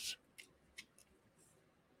Force.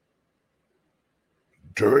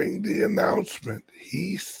 During the announcement,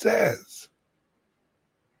 he says,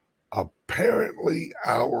 apparently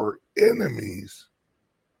our enemies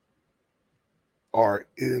are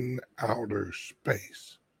in outer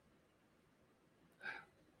space.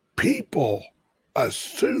 People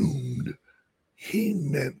assumed he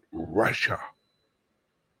meant Russia.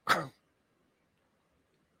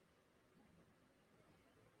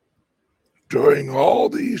 During all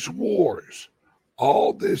these wars,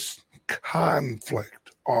 all this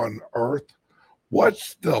conflict on Earth,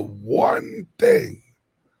 what's the one thing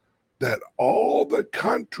that all the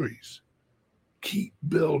countries keep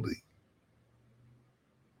building?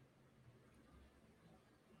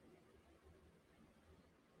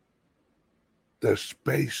 The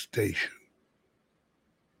space station.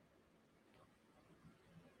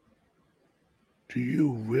 Do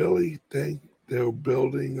you really think they're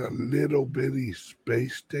building a little bitty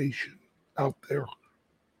space station out there?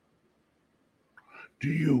 Do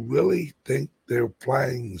you really think they're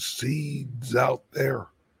planting seeds out there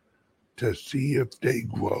to see if they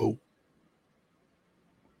grow?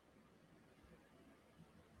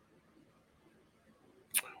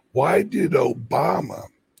 Why did Obama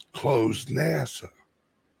close NASA?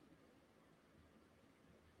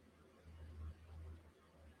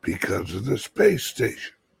 Because of the space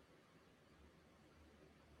station.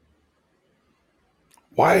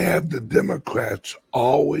 Why have the Democrats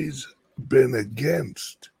always been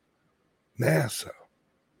against NASA?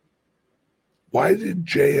 Why did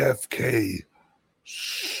JFK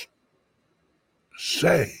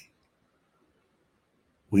say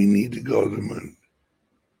we need to go to the moon?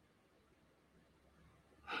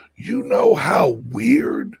 You know how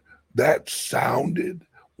weird that sounded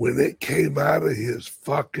when it came out of his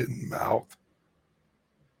fucking mouth?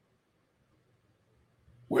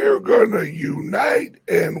 We're gonna unite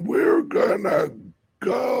and we're gonna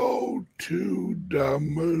go to the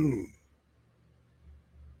moon.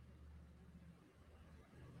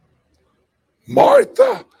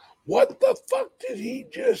 Martha, what the fuck did he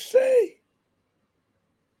just say?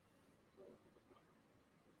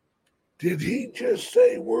 Did he just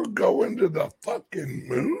say we're going to the fucking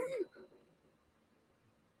moon?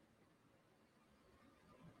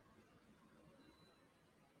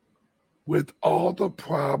 With all the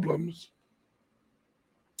problems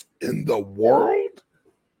in the world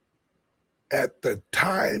at the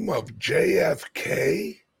time of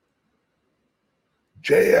JFK,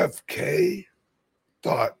 JFK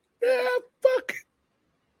thought, fuck it.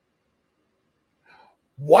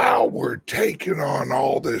 While we're taking on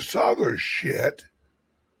all this other shit,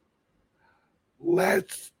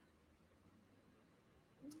 let's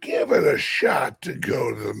give it a shot to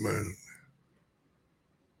go to the moon.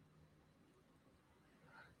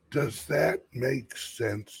 Does that make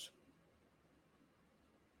sense?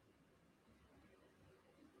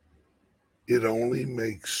 It only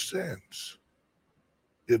makes sense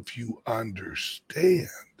if you understand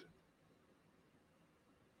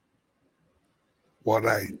what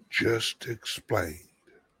I just explained.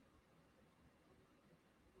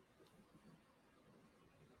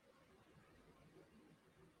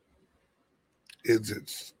 Is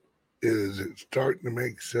it starting to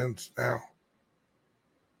make sense now?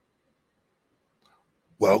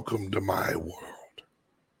 Welcome to my world.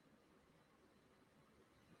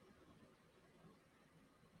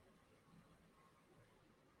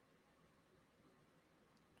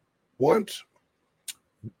 Once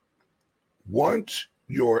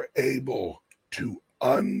you're able to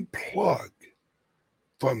unplug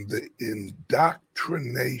from the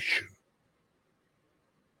indoctrination,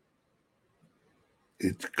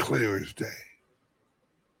 it's clear as day.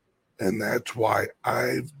 And that's why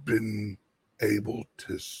I've been able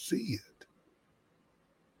to see it.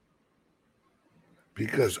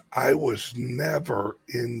 Because I was never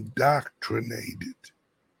indoctrinated.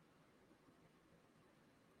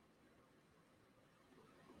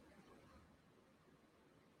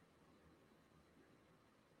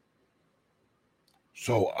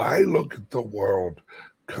 So I look at the world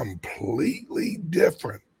completely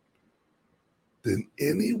different than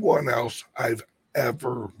anyone else I've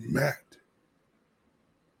ever met.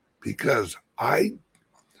 Because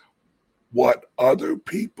what other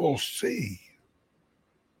people see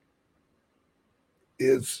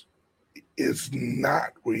is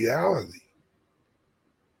not reality.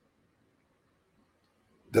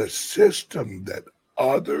 The system that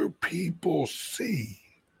other people see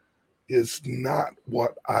is not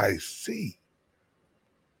what I see.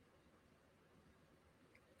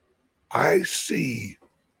 I see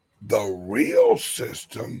the real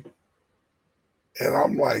system, and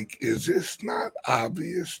I'm like, is this not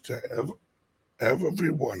obvious to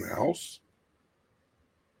everyone else?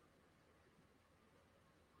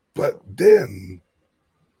 But then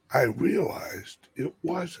I realized it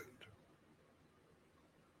wasn't.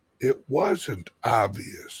 It wasn't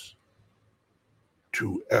obvious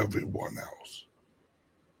to everyone else.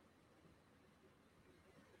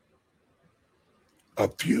 A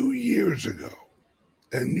few years ago,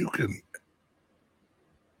 and you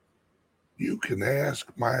can ask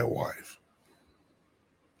my wife,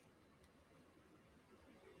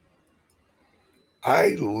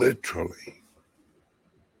 I literally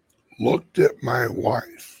looked at my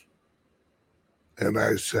wife and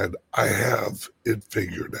I said, I have it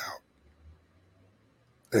figured out.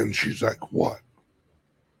 And she's like, what?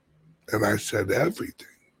 And I said, everything.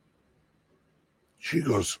 She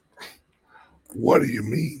goes, what do you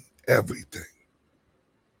mean, everything?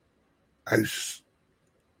 I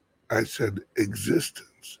said,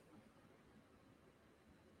 existence.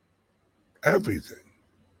 Everything.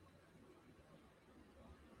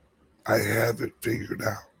 I have it figured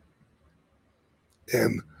out.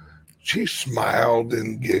 And she smiled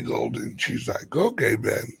and giggled, and she's like, okay,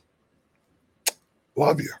 Ben,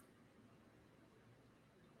 love you.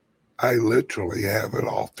 I literally have it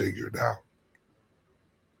all figured out.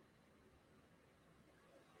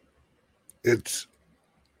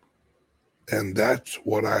 And that's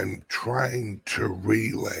what I'm trying to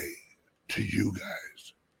relay to you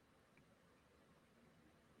guys.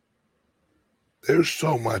 There's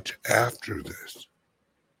so much after this.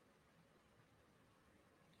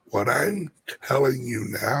 What I'm telling you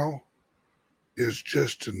now is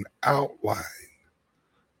just an outline,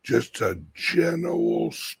 just a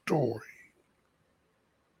general story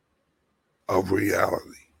of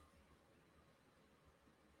reality.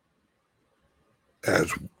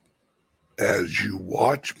 As you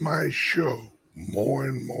watch my show more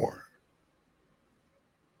and more,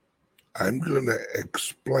 I'm going to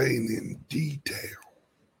explain in detail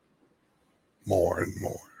more and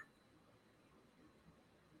more.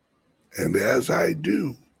 And as I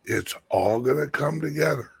do, it's all going to come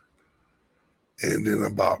together. And in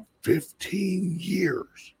about 15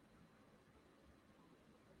 years,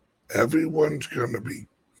 everyone's going to be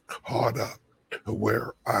caught up to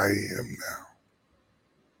where I am now.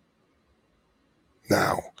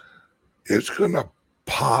 Now, it's going to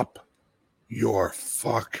pop your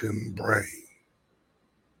fucking brain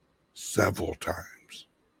several times.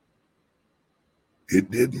 It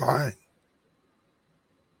did mine.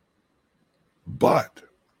 But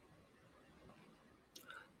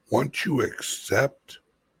once you accept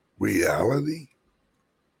reality,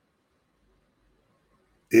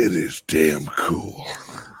 it is damn cool.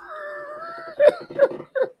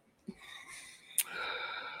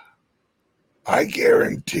 I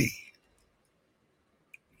guarantee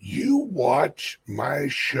you watch my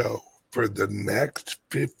show for the next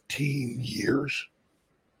 15 years,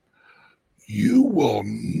 you will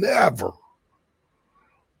never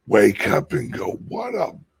wake up and go, what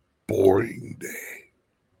a boring day.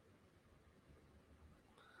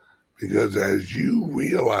 Because as you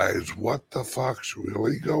realize what the fuck's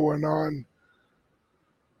really going on,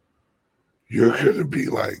 you're going to be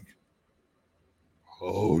like,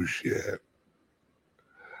 oh shit.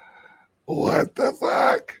 What the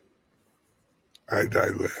fuck? I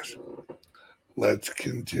digress. Let's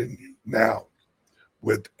continue. Now,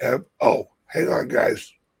 with oh, hang on,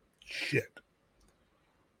 guys. Shit.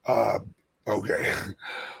 Okay.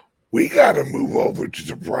 We got to move over to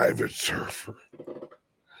the private server.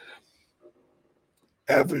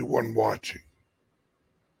 Everyone watching,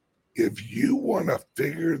 if you want to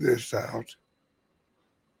figure this out,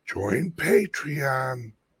 join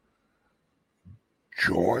Patreon,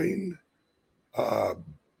 join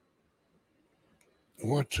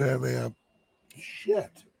what's that app?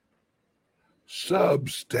 Shit.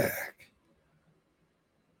 Substack.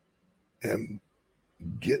 And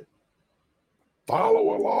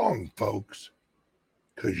follow along, folks,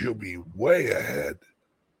 because you'll be way ahead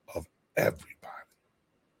of everybody.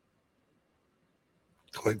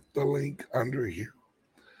 click the link under here.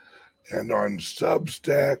 And on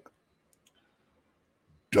Substack,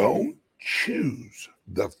 don't choose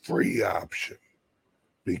the free option,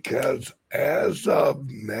 because as of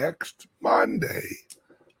next Monday,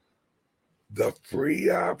 the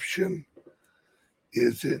free option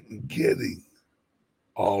isn't getting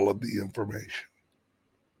all of the information.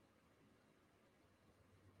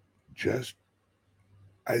 Just,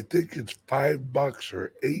 I think it's $5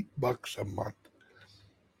 or $8 a month.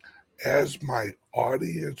 As my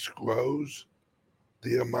audience grows,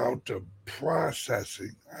 the amount of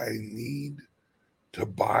processing I need to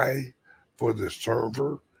buy for the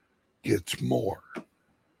server gets more.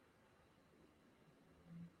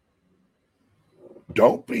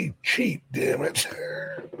 Don't be cheap, damn it.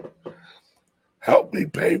 Help me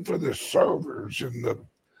pay for the servers and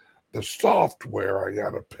the software. I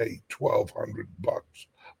gotta pay $1,200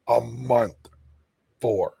 a month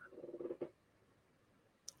for.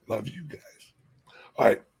 Love you guys. All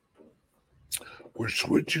right. We're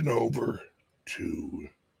switching over to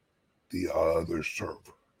the other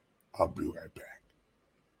server. I'll be right back.